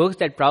books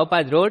that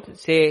Prabhupada wrote,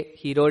 say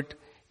he wrote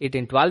it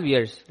in 12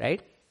 years, right?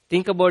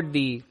 Think about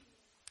the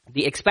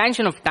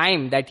expansion of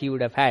time that he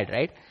would have had,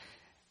 right?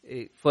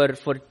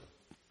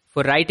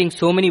 For writing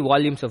so many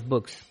volumes of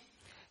books.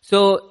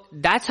 So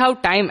that's how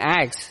time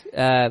acts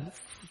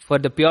for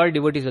the pure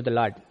devotees of the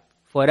Lord.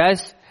 For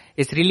us,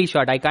 it's really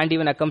short. I can't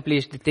even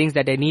accomplish the things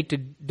that I need to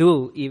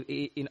do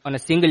on a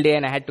single day,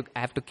 and I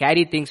have to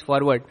carry things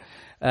forward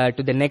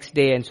to the next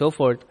day and so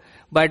forth.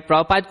 But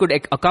Prabhupada could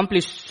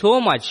accomplish so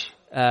much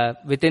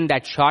within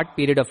that short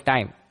period of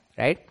time,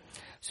 right?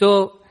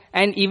 So,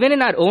 and even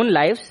in our own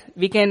lives,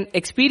 we can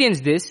experience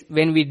this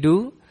when we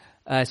do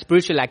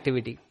spiritual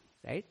activity,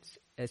 right?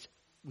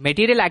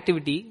 Material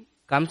activity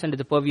comes under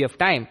the purview of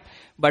time,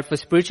 but for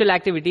spiritual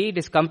activity, it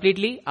is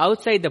completely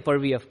outside the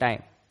purview of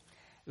time.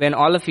 When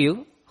all of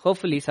you,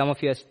 hopefully some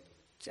of you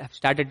have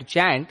started to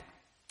chant,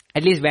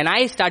 at least when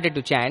I started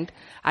to chant,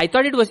 I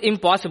thought it was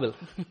impossible.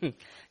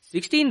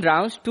 16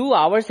 rounds, 2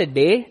 hours a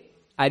day?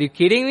 Are you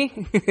kidding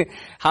me?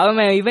 How am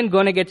I even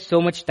going to get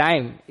so much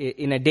time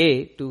in a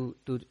day to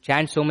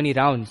chant so many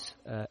rounds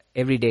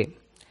every day?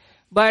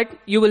 But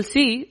you will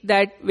see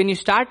that when you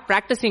start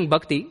practicing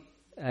bhakti,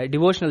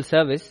 devotional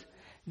service,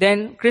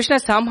 then Krishna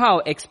somehow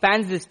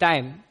expands this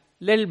time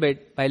little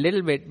bit by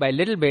little bit by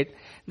little bit,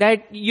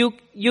 that you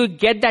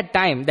get that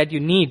time that you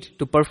need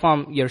to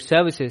perform your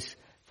services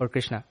for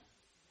Krishna.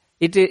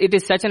 it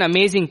is such an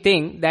amazing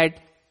thing that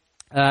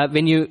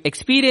when you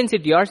experience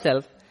it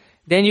yourself,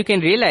 then you can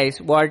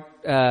realize what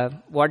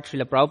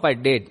Srila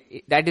Prabhupada did.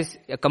 That is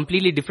a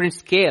completely different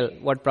scale,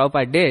 what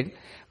Prabhupada did.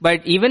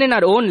 But even in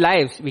our own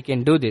lives, we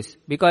can do this.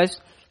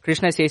 Because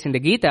Krishna says in the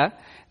Gita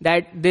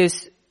that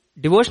this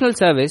devotional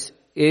service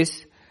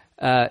is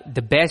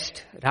the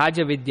best.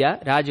 Raja Vidya,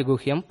 Raja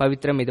Guhyam,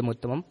 Pavitram Idam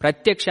Uttamam,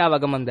 Pratyaksha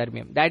Vagamam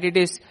Dharmyam. That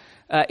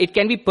it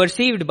can be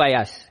perceived by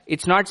us.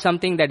 It's not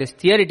something that is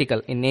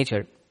theoretical in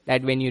nature.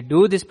 That when you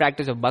do this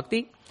practice of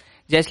bhakti,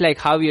 just like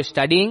how you're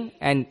studying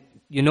and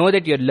you know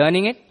that you're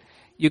learning it,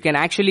 you can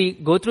actually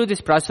go through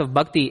this process of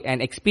bhakti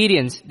and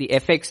experience the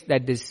effects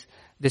that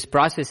this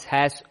process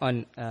has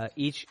on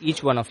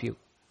each one of you.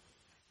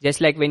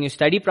 Just like when you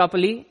study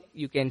properly,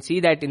 you can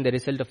see that in the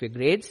result of your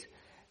grades.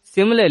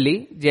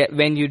 Similarly,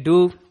 when you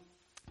do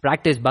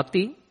practice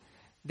bhakti,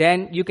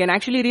 then you can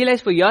actually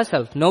realize for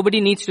yourself.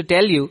 Nobody needs to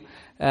tell you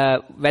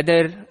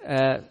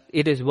whether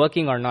it is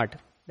working or not,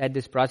 that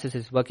this process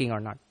is working or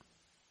not.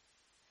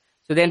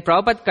 So then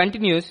Prabhupada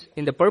continues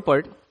in the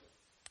purport.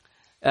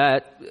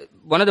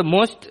 One of the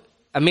most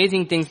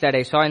amazing things that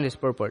I saw in this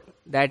purport,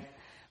 that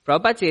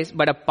Prabhupada says,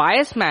 but a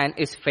pious man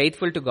is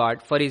faithful to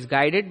God, for he is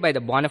guided by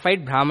the bona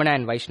fide Brahmana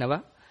and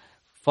Vaishnava,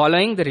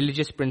 following the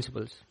religious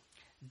principles.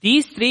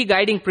 These three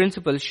guiding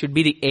principles should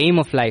be the aim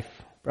of life,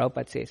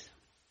 Prabhupada says.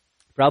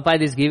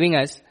 Prabhupada is giving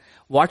us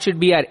what should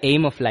be our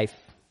aim of life.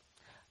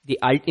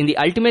 In the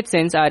ultimate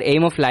sense, our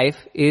aim of life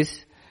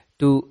is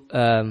to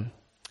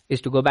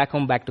go back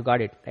home, back to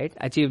Godhead, right?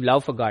 Achieve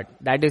love for God.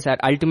 That is our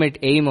ultimate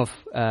aim of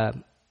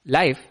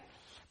life.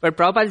 But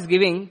Prabhupada is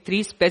giving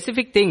three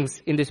specific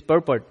things in this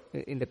purport,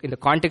 in the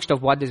context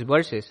of what this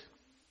verse is.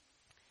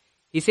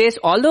 He says,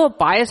 although a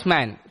pious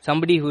man,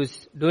 somebody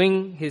who's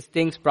doing his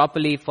things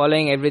properly,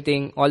 following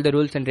everything, all the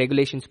rules and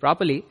regulations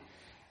properly,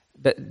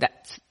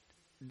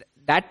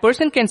 that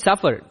person can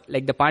suffer,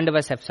 like the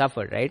Pandavas have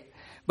suffered, right?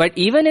 But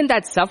even in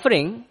that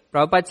suffering,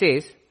 Prabhupada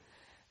says,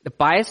 the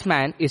pious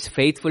man is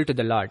faithful to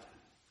the Lord,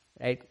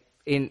 right?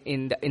 In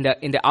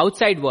the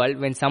outside world,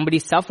 when somebody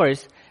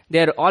suffers,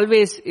 they're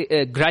always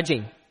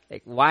grudging.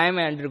 Like, why am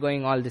I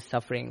undergoing all this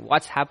suffering?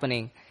 What's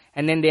happening?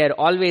 And then they are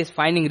always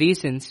finding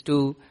reasons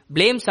to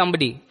blame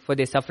somebody for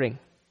their suffering.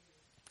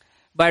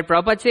 But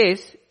Prabhupada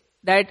says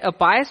that a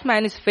pious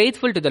man is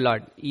faithful to the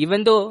Lord.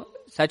 Even though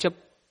such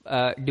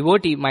a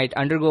devotee might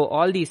undergo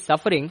all these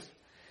sufferings,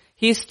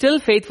 he is still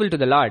faithful to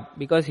the Lord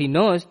because he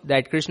knows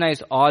that Krishna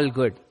is all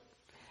good.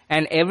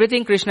 And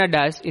everything Krishna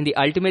does in the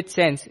ultimate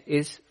sense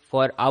is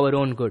for our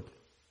own good.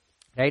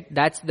 Right?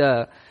 That's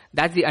the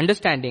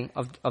understanding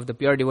of the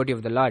pure devotee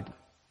of the Lord.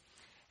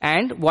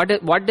 And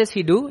what does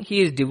he do?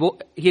 He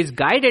is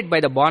guided by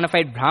the bona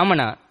fide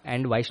Brahmana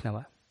and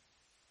Vaishnava.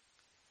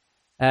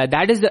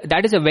 That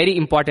is a very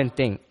important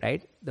thing,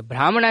 right? The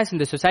Brahmanas in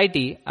the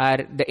society are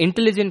the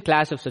intelligent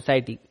class of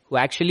society who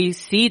actually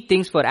see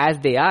things for as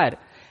they are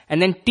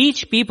and then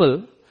teach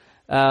people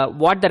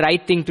what the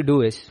right thing to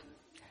do is.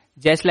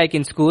 Just like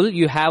in school,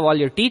 you have all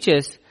your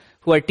teachers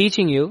who are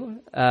teaching you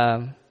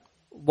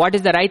what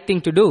is the right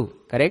thing to do,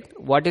 correct?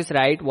 What is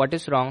right, what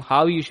is wrong,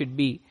 how you should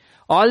be.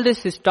 All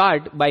this is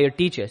taught by your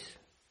teachers.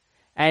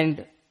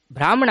 And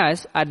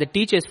Brahmanas are the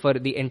teachers for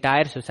the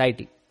entire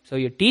society. So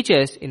your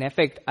teachers, in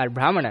effect, are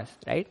Brahmanas,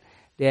 right?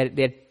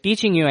 They're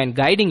teaching you and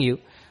guiding you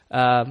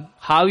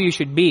how you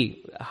should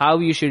be, how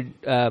you should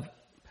go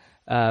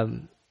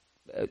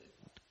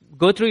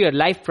through your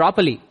life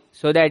properly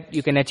so that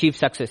you can achieve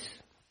success.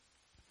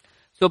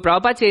 So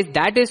Prabhupada says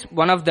that is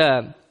one of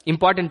the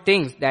important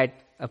things that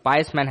a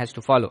pious man has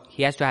to follow.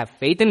 He has to have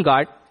faith in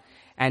God.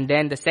 And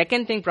then the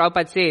second thing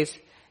Prabhupada says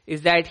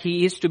is that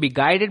he is to be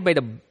guided by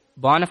the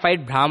bona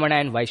fide Brahmana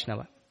and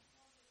Vaishnava.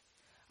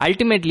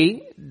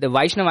 Ultimately, the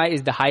Vaishnava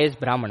is the highest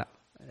Brahmana,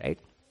 right?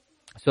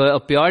 So a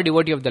pure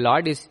devotee of the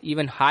Lord is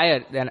even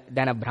higher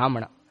than a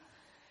Brahmana.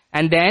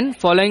 And then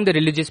following the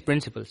religious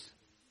principles.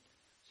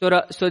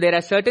 So there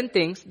are certain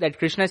things that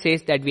Krishna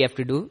says that we have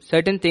to do,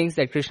 certain things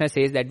that Krishna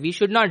says that we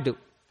should not do.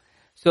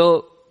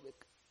 So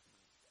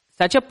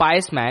such a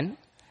pious man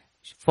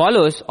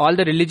follows all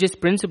the religious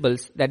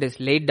principles that is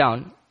laid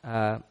down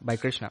by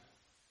Krishna.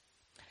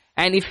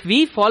 And if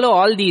we follow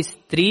all these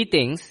three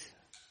things,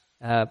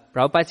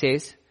 Prabhupada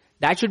says,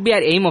 that should be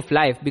our aim of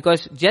life,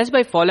 because just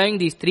by following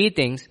these three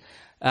things,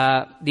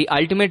 the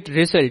ultimate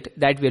result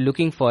that we are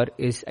looking for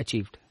is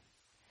achieved.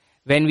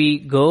 When we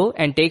go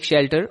and take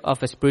shelter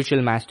of a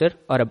spiritual master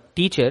or a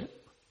teacher,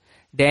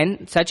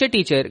 then such a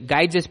teacher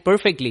guides us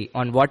perfectly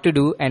on what to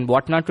do and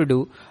what not to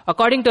do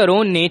according to our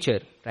own nature,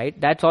 right?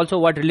 That's also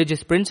what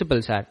religious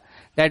principles are.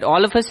 That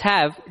all of us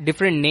have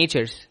different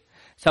natures.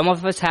 Some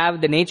of us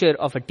have the nature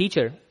of a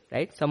teacher,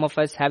 right? Some of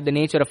us have the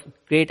nature of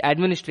great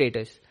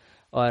administrators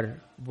or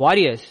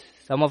warriors.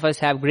 Some of us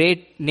have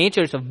great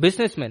natures of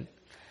businessmen.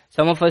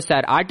 Some of us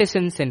are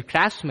artisans and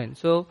craftsmen.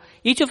 So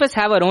each of us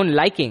have our own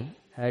liking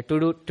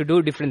to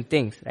do different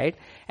things, right?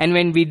 And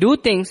when we do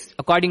things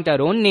according to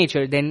our own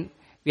nature, then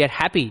we are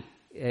happy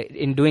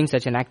in doing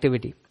such an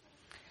activity.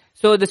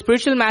 So the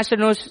spiritual master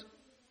knows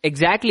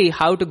exactly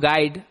how to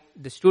guide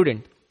the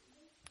student.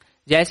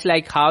 Just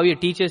like how your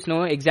teachers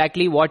know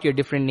exactly what your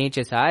different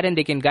natures are, and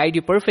they can guide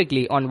you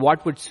perfectly on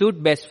what would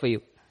suit best for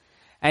you.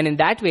 And in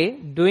that way,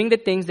 doing the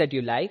things that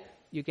you like,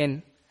 you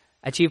can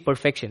achieve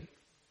perfection.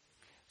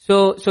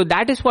 So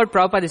that is what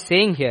Prabhupada is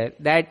saying here,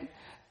 that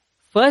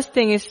first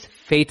thing is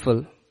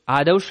faithful,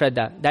 Adav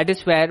Shraddha. That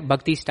is where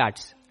bhakti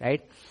starts,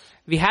 right?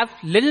 We have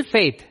little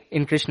faith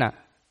in Krishna.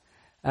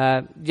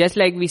 Just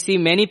like we see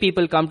many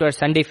people come to our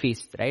Sunday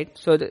feast, right?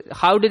 So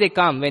how do they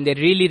come when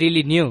they're really,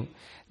 really new?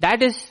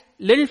 That is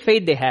little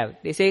faith they have.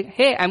 They say,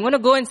 hey, I'm going to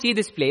go and see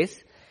this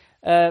place,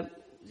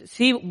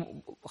 see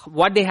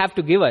what they have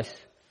to give us.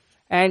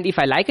 And if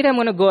I like it, I'm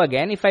going to go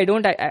again. If I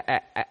don't,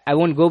 I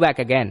won't go back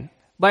again.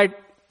 But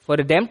for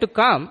them to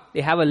come,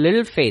 they have a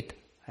little faith,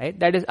 right?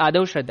 That is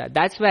Adav Shraddha.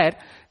 That's where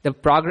the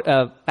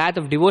path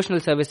of devotional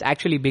service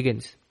actually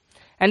begins.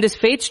 And this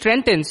faith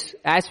strengthens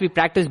as we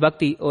practice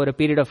bhakti over a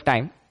period of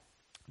time.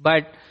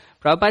 But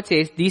Prabhupada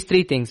says these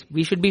three things.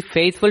 We should be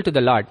faithful to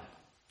the Lord.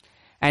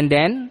 And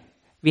then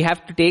we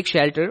have to take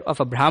shelter of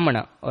a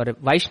Brahmana or a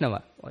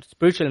Vaishnava or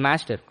spiritual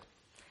master.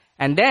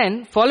 And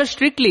then follow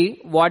strictly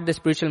what the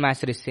spiritual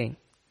master is saying.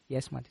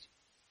 Yes, Mataji.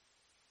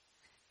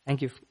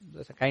 Thank you.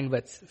 Those are kind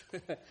words.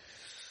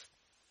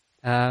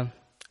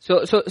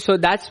 So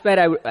that's where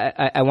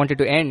I wanted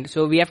to end.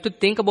 So we have to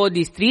think about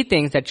these three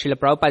things that Srila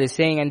Prabhupada is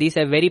saying, and these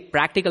are very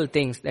practical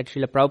things that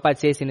Srila Prabhupada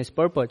says in his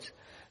purports.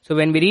 So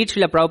when we read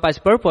Srila Prabhupada's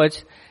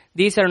purports,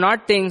 these are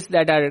not things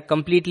that are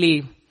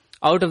completely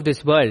out of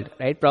this world,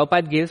 right?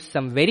 Prabhupada gives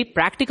some very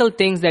practical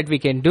things that we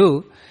can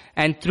do,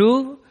 and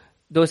through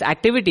those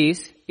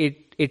activities,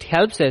 it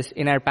helps us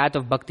in our path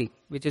of bhakti,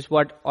 which is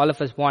what all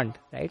of us want,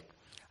 right?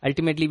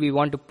 Ultimately, we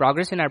want to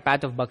progress in our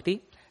path of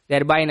bhakti,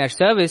 thereby in our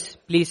service,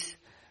 please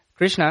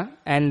Krishna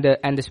and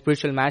the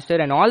spiritual master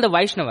and all the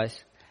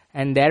Vaishnavas,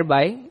 and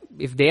thereby,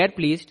 if they are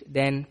pleased,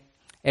 then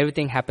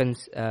everything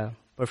happens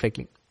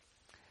perfectly.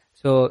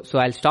 So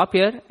I'll stop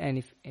here, and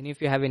if any of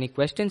you have any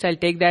questions, I'll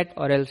take that,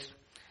 or else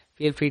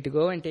feel free to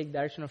go and take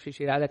darshan of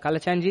Shri Radha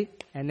Kalachandji,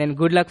 and then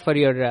good luck for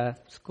your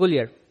school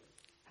year.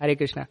 Hare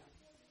Krishna.